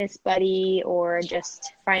fitness buddy, or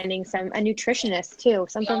just finding a nutritionist too,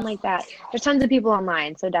 something like that. There's tons of people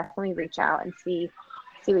online, so definitely reach out and see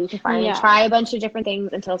what you can find and try a bunch of different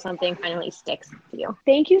things until something finally sticks to you.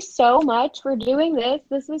 Thank you so much for doing this.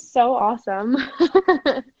 This was so awesome.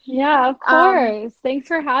 Yeah, of course. Thanks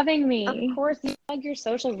for having me. Of course. Plug your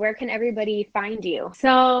socials. Where can everybody find you?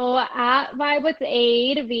 So at Vibe with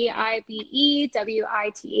Aid, VIBEWITHADE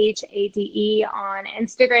on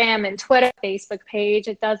Instagram and Twitter, Facebook page.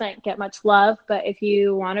 It doesn't get much love, but if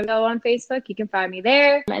you want to go on Facebook, you can find me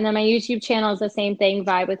there. And then my YouTube channel is the same thing,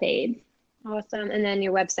 Vibe with Aid. Awesome. And then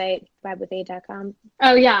your website, vibewithaid.com.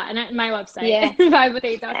 Oh, yeah. And my website,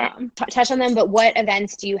 vibewithaid.com. Touch on them, but what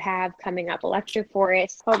events do you have coming up? Electric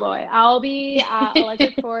Forest. Oh, boy. I'll be at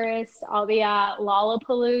Electric Forest. I'll be at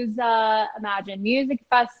Lollapalooza, Imagine Music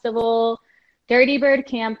Festival, Dirty Bird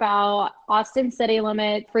Campout, Austin City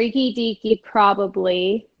Limits, Freaky Deaky,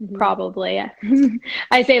 probably.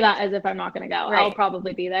 I say that as if I'm not going to go. Right. I'll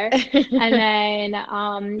probably be there. And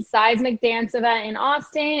then Seismic Dance event in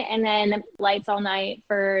Austin, and then Lights All Night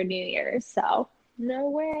for New Year's. So no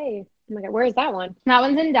way. Oh my God, where is that one? That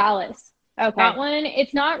one's in Dallas. Okay. That one,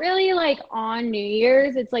 it's not really like on New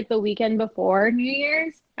Year's. It's like the weekend before New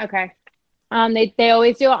Year's. Okay. They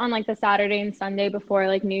always do it on like the Saturday and Sunday before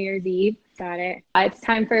like New Year's Eve. Got it. It's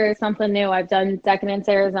time for something new. I've done Decadence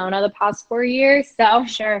Arizona the past 4 years, so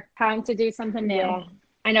sure, time to do something new. Yeah.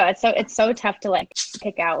 I know it's so tough to like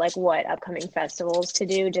pick out like what upcoming festivals to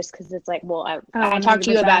do, just because it's like, well, I talked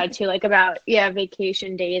to you about it too, like about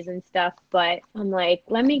vacation days and stuff. But I'm like,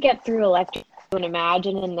 let me get through Electric and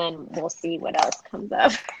Imagine, and then we'll see what else comes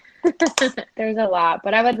up. There's a lot,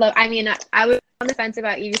 but I would love. I mean, I was on the fence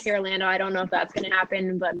about EDC Orlando. I don't know if that's going to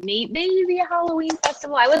happen, but maybe a Halloween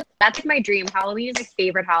festival. That's like my dream. Halloween is my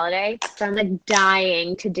favorite holiday, so I'm like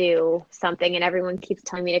dying to do something. And everyone keeps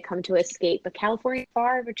telling me to come to Escape, but California's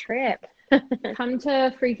far of a trip. Come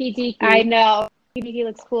to Freaky Deaky. I know. Freaky Deaky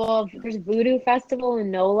looks cool. There's Voodoo Festival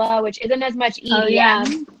in NOLA, which isn't as much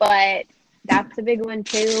EDM, but that's a big one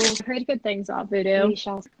too. I've heard good things about Voodoo.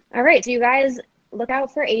 All right, so you guys look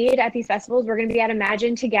out for Aid at these festivals. We're going to be at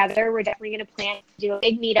Imagine together. We're definitely going to plan to do a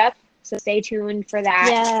big meetup, so stay tuned for that.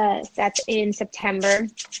 Yes. That's in September.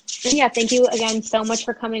 And yeah, thank you again so much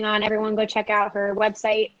for coming on. Everyone go check out her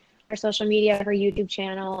website, her social media, her YouTube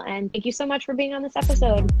channel, and thank you so much for being on this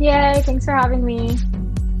episode. Yay, thanks for having me.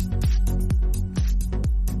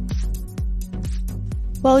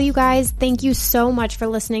 Well, you guys, thank you so much for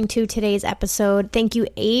listening to today's episode. Thank you,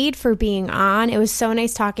 Aid, for being on. It was so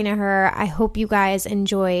nice talking to her. I hope you guys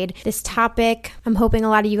enjoyed this topic. I'm hoping a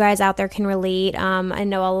lot of you guys out there can relate. I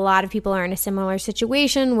know a lot of people are in a similar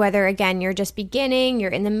situation, whether, again, you're just beginning,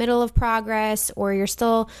 you're in the middle of progress, or you're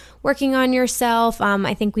still working on yourself.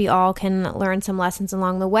 I think we all can learn some lessons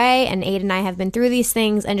along the way, and Aid and I have been through these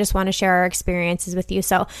things and just want to share our experiences with you.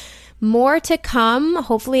 So more to come.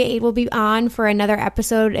 Hopefully Aid will be on for another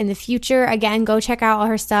episode in the future. Again, go check out all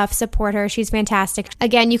her stuff. Support her. She's fantastic.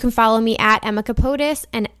 Again, you can follow me at Emma Capotis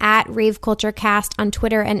and at Rave Culture Cast on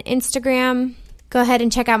Twitter and Instagram. Go ahead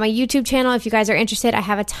and check out my YouTube channel if you guys are interested. I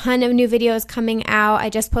have a ton of new videos coming out. I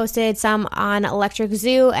just posted some on Electric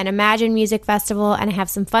Zoo and Imagine Music Festival, and I have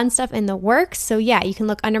some fun stuff in the works. So yeah, you can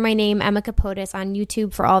look under my name, Emma Capotis, on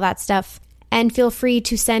YouTube for all that stuff. And feel free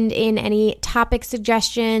to send in any topic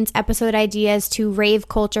suggestions, episode ideas to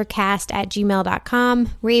raveculturecast@gmail.com,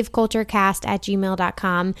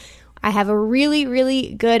 raveculturecast@gmail.com. I have a really,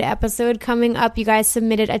 really good episode coming up. You guys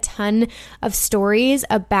submitted a ton of stories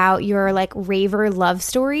about your raver love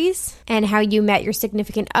stories and how you met your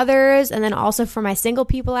significant others. And then also for my single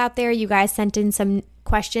people out there, you guys sent in some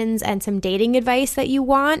questions and some dating advice that you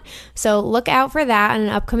want. So look out for that on an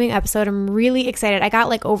upcoming episode. I'm really excited. I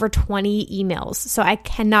got over 20 emails, so I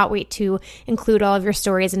cannot wait to include all of your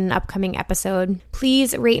stories in an upcoming episode.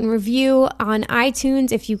 Please rate and review on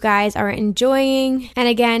iTunes if you guys are enjoying. And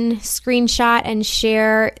again, screenshot and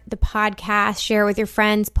share the podcast, share it with your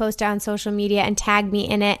friends, post it on social media, and tag me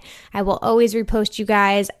in it. I will always repost you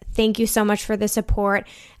guys. Thank you so much for the support.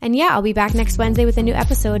 And yeah, I'll be back next Wednesday with a new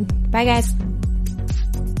episode. Bye, guys.